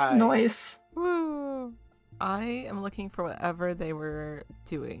 All right. Nice. Woo! I am looking for whatever they were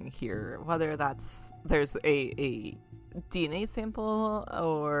doing here, whether there's a DNA sample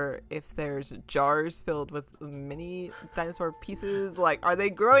or if there's jars filled with mini dinosaur pieces. Like, are they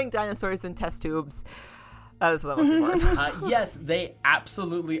growing dinosaurs in test tubes? That is what I'm looking for. Yes, they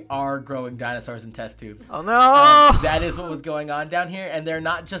absolutely are growing dinosaurs in test tubes. Oh no! That is what was going on down here, and they're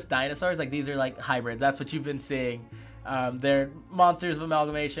not just dinosaurs. Like, these are like hybrids. That's what you've been seeing. They're monsters of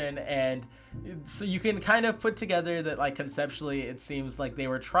amalgamation, and so you can kind of put together that, like, conceptually, it seems like they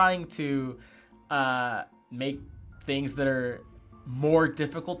were trying to make things that are more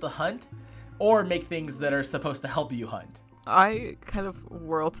difficult to hunt, or make things that are supposed to help you hunt. I kind of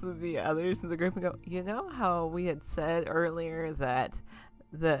whirl to the others in the group and go, you know how we had said earlier that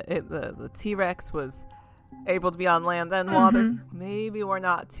the T-Rex was able to be on land and water? Maybe we're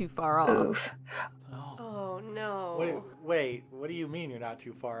not too far off. Oh no. Wait, what do you mean you're not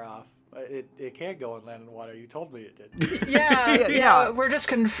too far off? It can't go on land and water. You told me it did. Yeah. We're just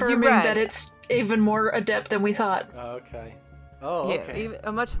confirming that it's even more adept than we thought. Okay. Oh, okay. Yeah,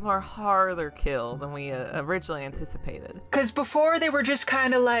 a much more harder kill than we originally anticipated. Because before they were just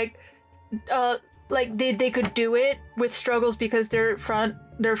kind of like they could do it with struggles because their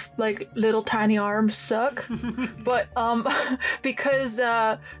like little tiny arms suck, but because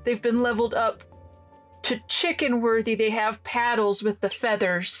they've been leveled up to chicken worthy, they have paddles with the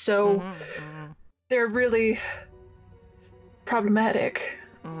feathers, so they're really problematic.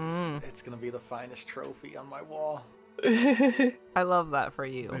 It's gonna be the finest trophy on my wall. I love that for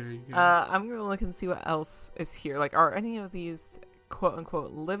you. I'm gonna look and see what else is here. Like, are any of these quote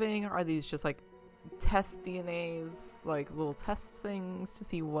unquote living? Are these just like test DNAs, like little test things to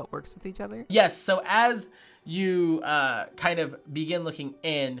see what works with each other? Yes, so as you kind of begin looking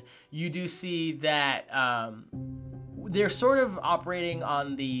in, you do see that they're sort of operating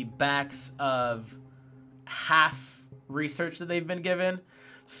on the backs of half research that they've been given.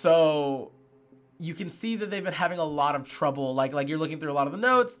 So you can see that they've been having a lot of trouble. Like you're looking through a lot of the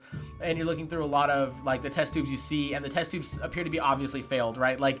notes, and you're looking through a lot of like the test tubes you see, and the test tubes appear to be obviously failed,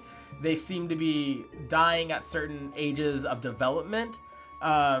 right? Like they seem to be dying at certain ages of development.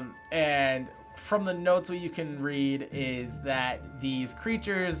 And from the notes, what you can read is that these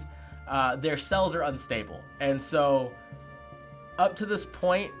creatures, their cells are unstable. And so up to this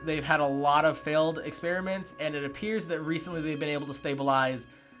point, they've had a lot of failed experiments, and it appears that recently they've been able to stabilize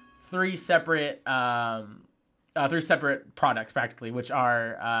three separate products practically, which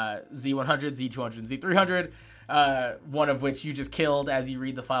are Z100, Z200, and Z300. One of which you just killed as you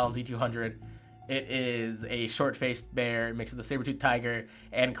read the file on Z200. It is a short-faced bear mixed with a saber-toothed tiger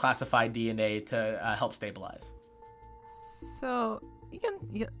and classified DNA to help stabilize. So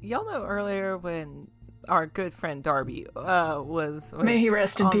y'all know earlier when our good friend Darby was may he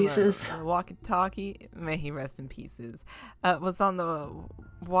rest in pieces. Walkie-talkie. May he rest in pieces. Was on the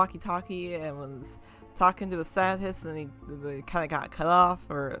walkie-talkie and was talking to the scientists, and they kind of got cut off.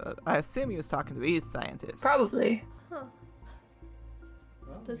 Or I assume he was talking to these scientists. Probably. Huh.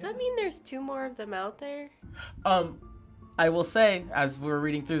 Does that mean there's two more of them out there? I will say, as we're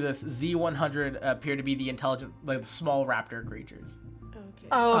reading through this, Z100 appear to be the intelligent, like small raptor creatures. Okay.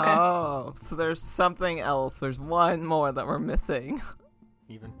 Oh, okay. Oh, so there's something else. There's one more that we're missing.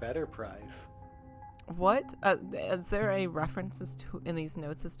 Even better prize. What? Is there a reference in these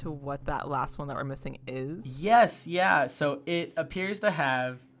notes as to what that last one that we're missing is? Yes, yeah. So it appears to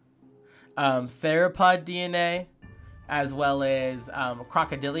have theropod DNA, as well as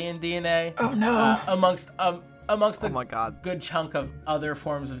crocodilian DNA. Oh no! Amongst oh my God. Good chunk of other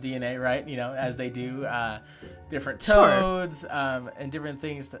forms of DNA, right? You know, as they do different toads and different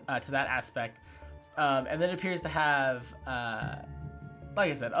things to that aspect. And then it appears to have,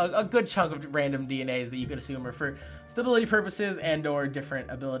 like I said, a good chunk of random DNAs that you could assume are for stability purposes and or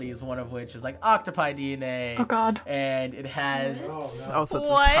different abilities, one of which is like octopi DNA. Oh God. And it has... Oh, so it's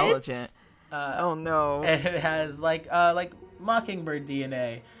intelligent. Oh no. And it has like mockingbird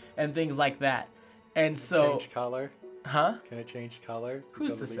DNA and things like that. And so change color. Huh? Can it change color?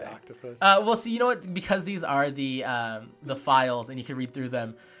 Who's to say? Octopus? Well, so you know what? Because these are the files, and you can read through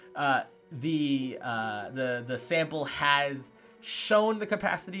them. The sample has shown the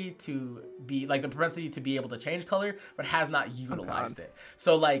capacity to be like the propensity to be able to change color, but has not utilized it.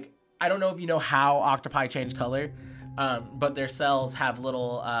 So like I don't know if you know how octopi change color. But their cells have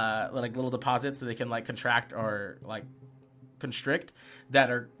little deposits that they can like contract or like constrict that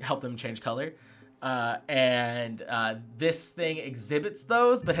help them change color. And this thing exhibits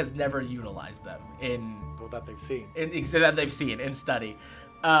those, but has never utilized them that they've seen. In study.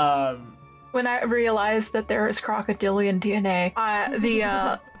 When I realized that there is crocodilian DNA,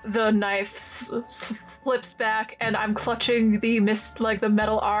 the knife flips back, and I'm clutching the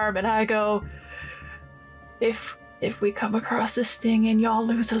metal arm, and I go, If we come across this thing and y'all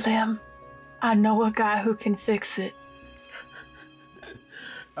lose a limb, I know a guy who can fix it.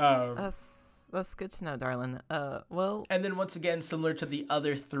 That's good to know, darling. Well, and then once again, similar to the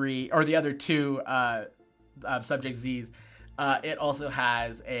other two subject Z's, it also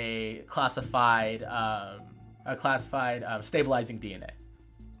has a classified stabilizing DNA.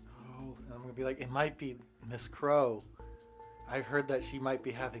 Oh, I'm gonna be like, it might be Miss Crow. I've heard that she might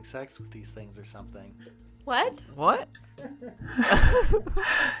be having sex with these things or something. What? What?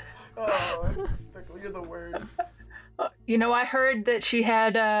 Oh, that's despicable. You're the worst. You know, I heard that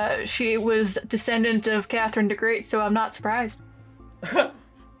she was descendant of Catherine the Great, so I'm not surprised.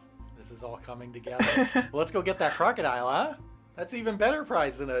 This is all coming together. Well, let's go get that crocodile, huh? That's even better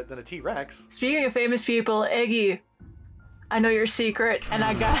prize than a T-Rex. Speaking of famous people, Eggy, I know your secret, and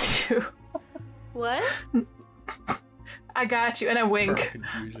I got you. What? I got you, and I wink.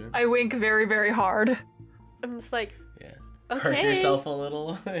 I wink very, very hard. I'm just like, yeah. Okay. Hurt yourself a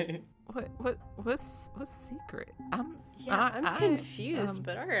little. What's secret? I'm confused,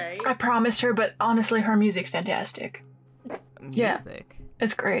 but all right. I promised her, but honestly, her music's fantastic. Music? Yeah,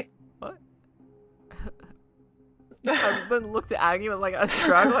 it's great. What? I then looked at Aggie with like a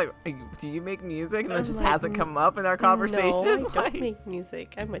shrug, like, "Do you make music?" And it just hasn't come up in our conversation. No, I don't make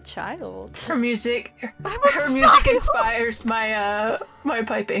music. I'm a child. Her music inspires my my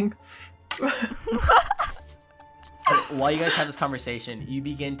piping. While you guys have this conversation, you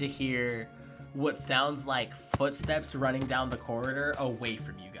begin to hear what sounds like footsteps running down the corridor away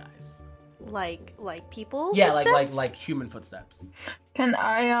from you guys. Like people? Yeah, footsteps? like human footsteps.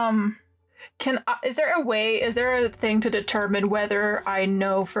 Is there a thing to determine whether I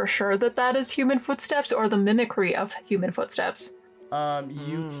know for sure that is human footsteps or the mimicry of human footsteps?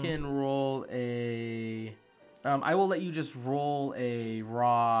 You can roll a I will let you just roll a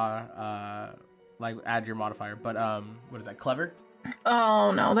raw add your modifier, but what is that, clever?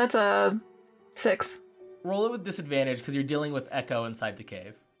 Oh no, that's a 6. Roll it with disadvantage because you're dealing with echo inside the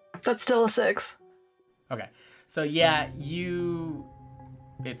cave. That's still a 6. Okay, so yeah,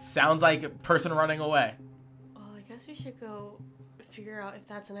 it sounds like a person running away. Well, I guess we should go figure out if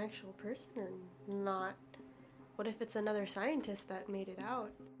that's an actual person or not. What if it's another scientist that made it out?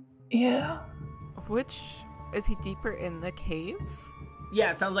 Yeah. Is he deeper in the cave?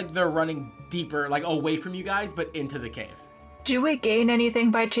 Yeah, it sounds like they're running deeper, like away from you guys, but into the cave. Do we gain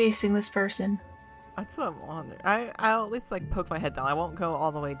anything by chasing this person? That's what I'm wondering. I'll at least poke my head down. I won't go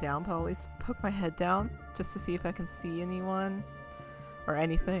all the way down, but I'll at least poke my head down just to see if I can see anyone or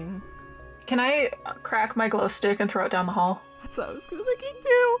anything. Can I crack my glow stick and throw it down the hall? That's what I was thinking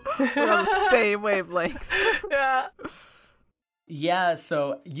too. We're on the same wavelength. Yeah. Yeah,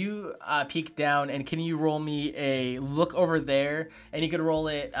 so you peek down, and can you roll me a look over there? And you can roll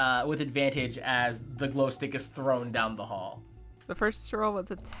it with advantage as the glow stick is thrown down the hall. The first roll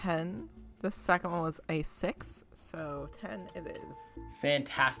was a 10. The second one was a 6. So 10 it is.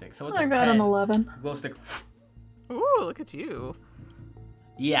 Fantastic. So it's I got an 11. Glow stick. Ooh, look at you.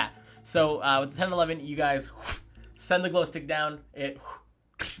 Yeah. So with the 10 and 11, you guys send the glow stick down. It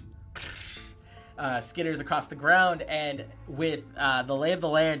skitters across the ground, and with the lay of the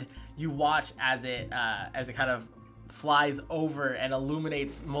land, you watch as it kind of flies over and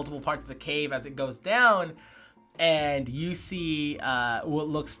illuminates multiple parts of the cave as it goes down, and you see what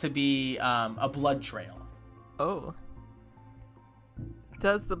looks to be a blood trail. Oh.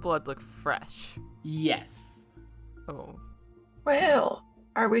 Does the blood look fresh? Yes. Oh. Well,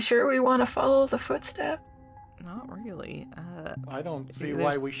 are we sure we want to follow the footstep? Not really. I don't see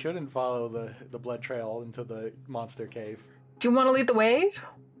why we shouldn't follow the blood trail into the monster cave. Do you want to lead the way?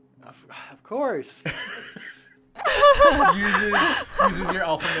 Of course. uses your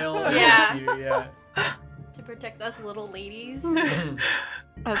alpha male against you, yeah. To protect us little ladies.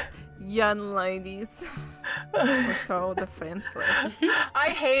 Us young ladies. We're so defenseless. I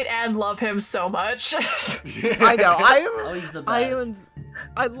hate and love him so much. I know. He's the best.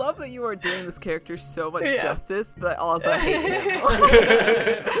 I love that you are doing this character so much justice, but I also hate him.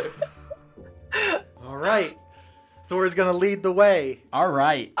 All right. Thor's going to lead the way. All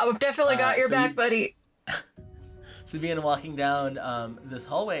right. I've definitely got your back, buddy. So you begin walking down this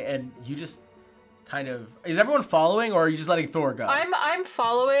hallway, and you just kind of... Is everyone following, or are you just letting Thor go? I'm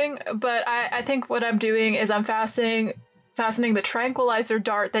following, but I think what I'm doing is I'm fastening the tranquilizer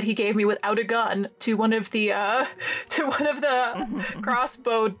dart that he gave me without a gun to one of the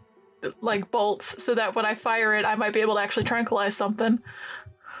crossbow bolts, so that when I fire it, I might be able to actually tranquilize something.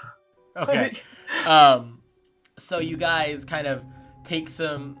 Okay. So you guys kind of take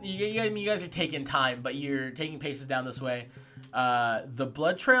some. You guys are taking time, but you're taking paces down this way. The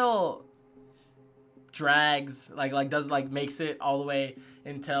blood trail drags, makes it all the way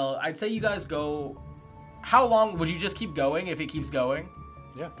until I'd say you guys go. How long would you just keep going if it keeps going?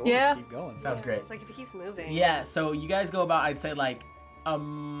 Yeah, keep going. Sounds great. It's like if it keeps moving. Yeah, so you guys go about, I'd say, like a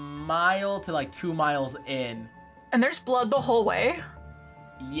mile to like 2 miles in. And there's blood the whole way?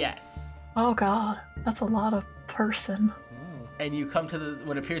 Yes. Oh god, that's a lot of person. And you come to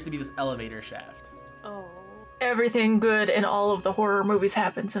what appears to be this elevator shaft. Oh. Everything good in all of the horror movies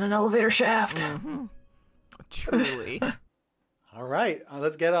happens in an elevator shaft. Mm-hmm. Truly. All right,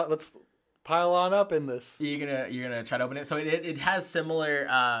 let's get out. Let's pile on up in this. You're gonna try to open it. So it has similar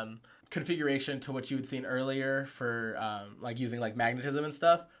configuration to what you had seen earlier for like using like magnetism and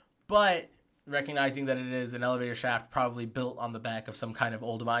stuff, but recognizing that it is an elevator shaft probably built on the back of some kind of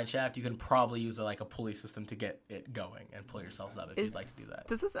old mine shaft, you can probably use a pulley system to get it going and pull yourselves up if you'd like to do that.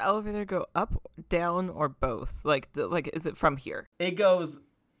 Does this elevator go up, down, or both? Like is it from here? It goes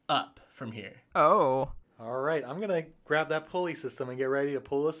up from here. Oh. All right, I'm gonna grab that pulley system and get ready to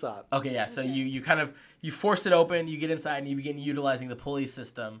pull us up. Okay, yeah. So you force it open, you get inside, and you begin utilizing the pulley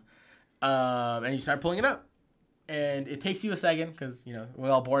system, and you start pulling it up. And it takes you a second because we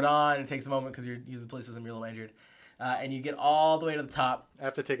all board on. It takes a moment because you're using the pulley system. You're a little injured, and you get all the way to the top. I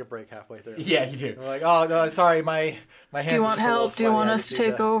have to take a break halfway through. Yeah, you do. I'm like, oh no, sorry, my hands. Do you want help? Do you want us to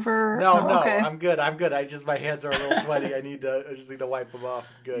take over? No, okay. I'm good. My hands are a little sweaty. I just need to wipe them off.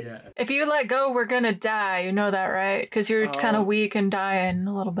 Good. Yeah. If you let go, we're gonna die. You know that, right? Because you're kind of weak and dying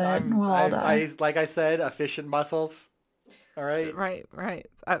a little bit. And we'll all die. Like I said, efficient muscles. All right. Right.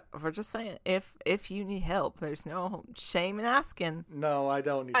 We're just saying, if you need help, there's no shame in asking. No, I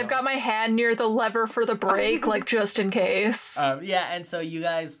don't need help. I've got my hand near the lever for the brake, just in case. Yeah, and so you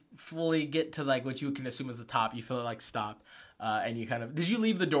guys fully get to what you can assume is the top. You feel it stop, and you did you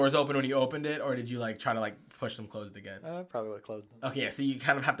leave the doors open when you opened it, or did you try to push them closed again? Probably would have closed them. Okay, so you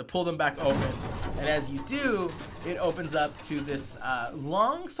have to pull them back open, and as you do, it opens up to this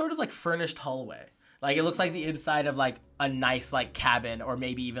long sort of furnished hallway. It looks like the inside of a nice cabin, or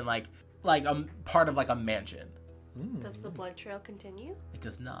maybe even a part of a mansion. Does the blood trail continue? It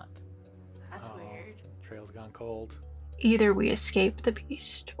does not. That's weird. Trail's gone cold. Either we escape the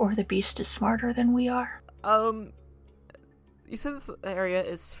beast, or the beast is smarter than we are. You said this area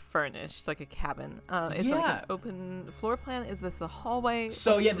is furnished, like a cabin. Is it an open floor plan? Is this a hallway?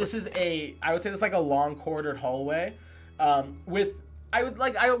 So yeah, this is I would say this is a long corridored hallway, with I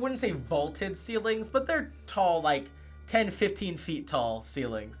wouldn't say vaulted ceilings, but they're tall, 10, 15 feet tall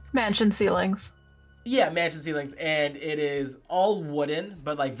ceilings. Mansion ceilings. Yeah, mansion ceilings, and it is all wooden,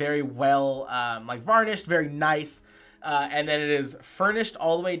 but very well, varnished, very nice, and then it is furnished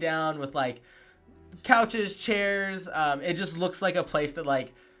all the way down with couches, chairs. It just looks like a place that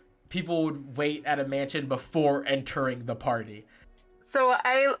people would wait at a mansion before entering the party. So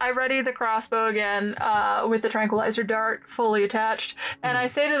I ready the crossbow again, with the tranquilizer dart fully attached, and I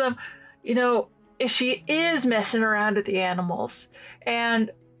say to them, if she is messing around with the animals,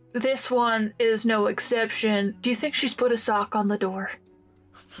 and this one is no exception, do you think she's put a sock on the door?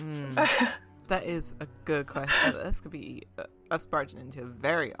 That is a good question. This could be us barging into a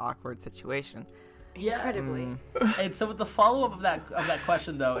very awkward situation. Yeah. Incredibly. And so with the follow-up of that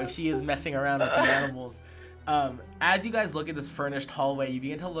question, though, if she is messing around with the animals, as you guys look at this furnished hallway, you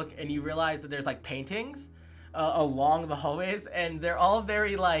begin to look and you realize that there's paintings along the hallways, and they're all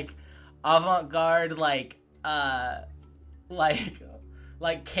very avant-garde,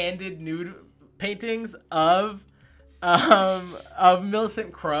 candid nude paintings of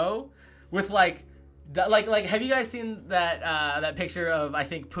Millicent Crowe with have you guys seen that picture of I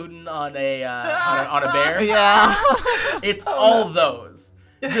think Putin on a bear? Yeah. It's all those.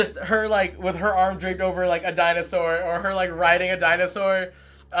 Just her with her arm draped over a dinosaur, or her riding a dinosaur,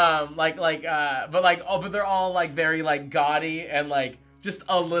 but they're all very gaudy and just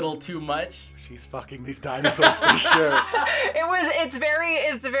a little too much. She's fucking these dinosaurs for sure. It's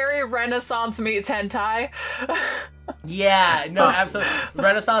very Renaissance meets hentai. Yeah, no, absolutely.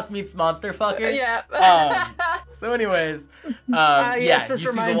 Renaissance meets monster fucker. Yeah. So anyways, yes, this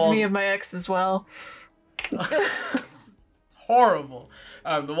reminds me of my ex as well. Horrible.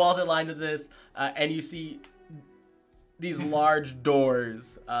 The walls are lined with this, and you see these large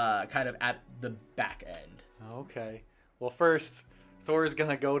doors kind of at the back end. Okay. Well, first, Thor's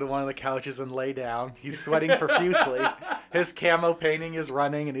gonna go to one of the couches and lay down. He's sweating profusely. His camo painting is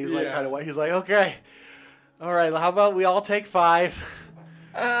running, and he's kind of wet. He's like, okay, all right, how about we all take 5?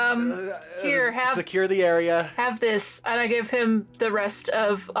 Here, secure the area. Have this, and I give him the rest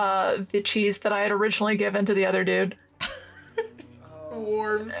of the cheese that I had originally given to the other dude.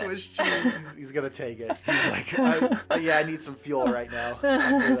 warm Swiss cheese. He's gonna take it. He's like, I need some fuel right now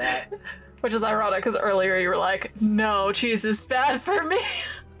after that. Which is ironic because earlier you were like, no, cheese is bad for me.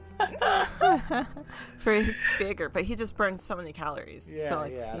 For his bigger, but he just burned so many calories. Yeah, so,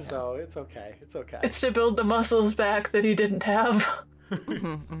 like, so it's okay. It's okay. It's to build the muscles back that he didn't have.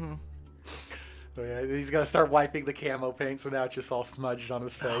 So yeah, he's gonna start wiping the camo paint, so now it's just all smudged on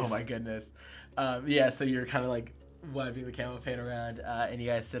his face. Oh my goodness. So you're kind of like wiping the camo paint around, and you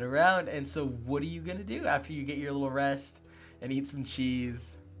guys sit around. And so what are you gonna do after you get your little rest and eat some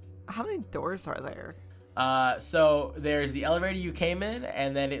cheese? How many doors are there? So there's the elevator you came in,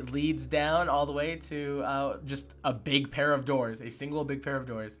 and then it leads down all the way to just a big pair of doors, a single big pair of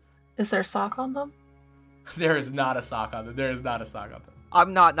doors. Is there a sock on them? There is not a sock on them. There is not a sock on them.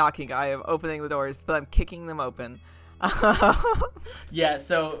 I'm not knocking. I am opening the doors, but I'm kicking them open. Yeah,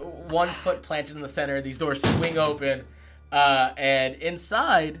 so 1 foot planted in the center. These doors swing open, and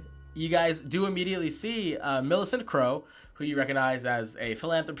inside, you guys do immediately see Millicent Crow, who you recognize as a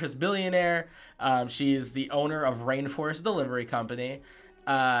philanthropist billionaire. She is the owner of Rainforest Delivery Company.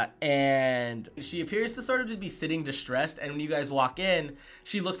 And she appears to sort of just be sitting distressed. And when you guys walk in,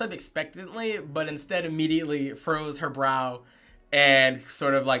 she looks up expectantly, but instead immediately furrows her brow and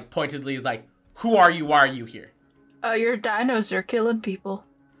sort of like pointedly is like, "Who are you? Why are you here?" Your dinos are killing people.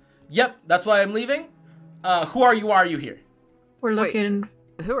 Yep, that's why I'm leaving. Who are you? Why are you here? We're looking...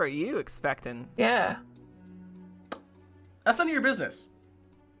 Wait, who are you expecting? Yeah. That's none of your business.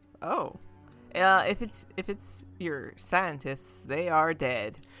 Oh. If it's your scientists, they are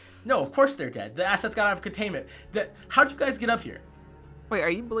dead. No, of course they're dead. The asset's got out of containment. How'd you guys get up here? Wait, are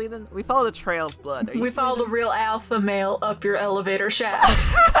you bleeding? We followed a trail of blood. We followed a real alpha male up your elevator shaft.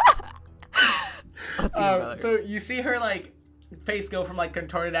 So you see her like face go from like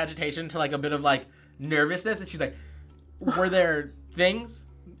contorted agitation to like a bit of like nervousness, and she's like, "Were there things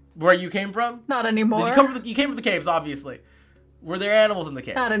where you came from? Not anymore. Did you come from you came from the caves, obviously. Were there animals in the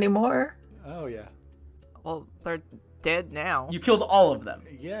cave? Not anymore. Oh yeah. Well, they're dead now. You killed all of them.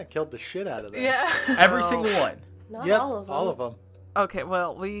 Yeah, killed the shit out of them. Yeah. Every single one. Not Yep, all of them. Okay,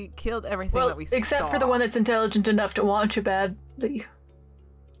 well, we killed everything that we saw. Except for the one that's intelligent enough to want you badly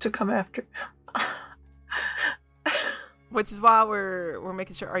to come after. Which is why we're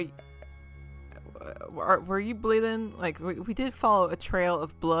making sure. Were you bleeding? Like we did follow a trail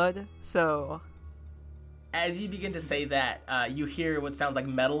of blood, so. As you begin to say that, you hear what sounds like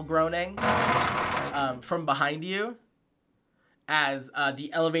metal groaning from behind you, as the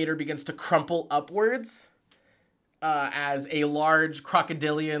elevator begins to crumple upwards. As a large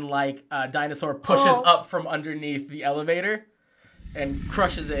crocodilian-like dinosaur pushes up from underneath the elevator and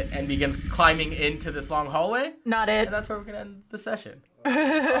crushes it and begins climbing into this long hallway. Not it. And that's where we're going to end the session. No!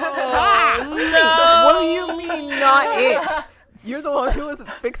 What do you mean, not it? You're the one who was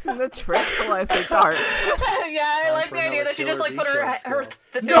fixing the tranquilizer darts. Yeah, I like the idea that she just like put her finger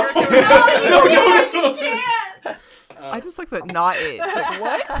No, you can't. I just like that. Not it. Like,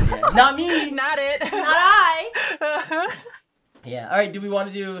 what? Yeah, not me. Not it. Not I. Yeah. All right. Do we want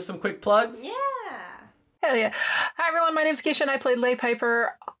to do some quick plugs? Yeah. Hell yeah. Hi everyone, my name's Keshia and I played Lay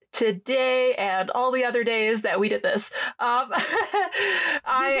Piper today and all the other days that we did this.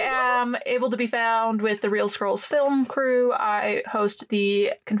 I am able to be found with the Real Scrolls film crew. I host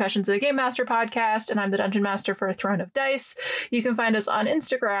the Confessions of the Game Master podcast, and I'm the Dungeon Master for Throne of Dice. You can find us on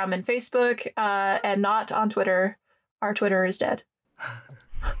Instagram and Facebook, and not on Twitter. Our Twitter is dead.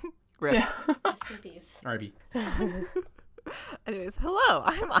 Rip. Yeah. Rest in peace. RB. Anyways, hello,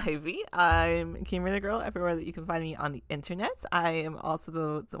 I'm Ivy. I'm GameRaterGirl everywhere that you can find me on the internet. I am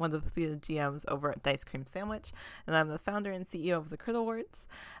also one of the GMs over at Dice Cream Sandwich, and I'm the founder and CEO of the Crit Awards.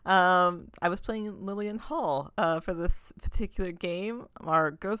 I was playing Lillian Hall for this particular game,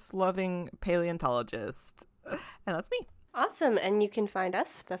 our ghost-loving paleontologist, and that's me. Awesome. And you can find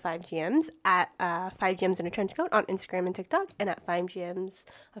us, the 5GMs, at 5GMs in a Trench Coat on Instagram and TikTok, and at 5GMs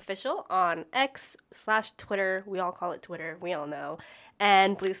Official on X/Twitter. We all call it Twitter. We all know.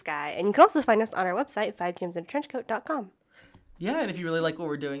 And Blue Sky. And you can also find us on our website, 5GMsInATrenchcoat.com. Yeah, and if you really like what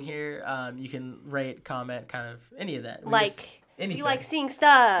we're doing here, you can rate, comment, kind of any of that. Anything. You like seeing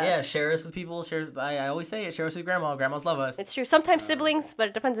stuff. Yeah, share us with people. I always say it. Share us with grandma. Grandmas love us. It's true. Sometimes siblings, but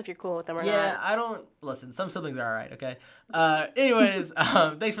it depends if you're cool with them or not. Yeah, I don't... Listen, some siblings are all right, okay? Anyways,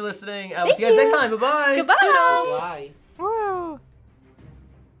 thanks for listening. We'll see you guys next time. Bye-bye. Goodbye. Bye. Woo!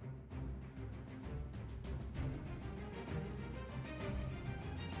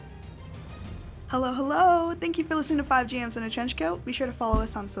 Hello. Thank you for listening to 5GMs in a Trench Coat. Be sure to follow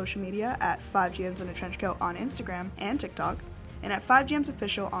us on social media at 5GMs in a Trench Coat on Instagram and TikTok, and at 5GMs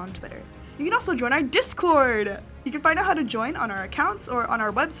Official on Twitter. You can also join our Discord! You can find out how to join on our accounts or on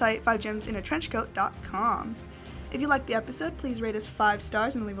our website, 5gemsinatrenchcoat.com. If you liked the episode, please rate us 5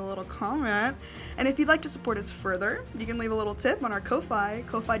 stars and leave a little comment. And if you'd like to support us further, you can leave a little tip on our Ko-Fi,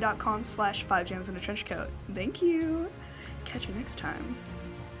 ko-fi.com/5gemsinatrenchcoat. Thank you. Catch you next time.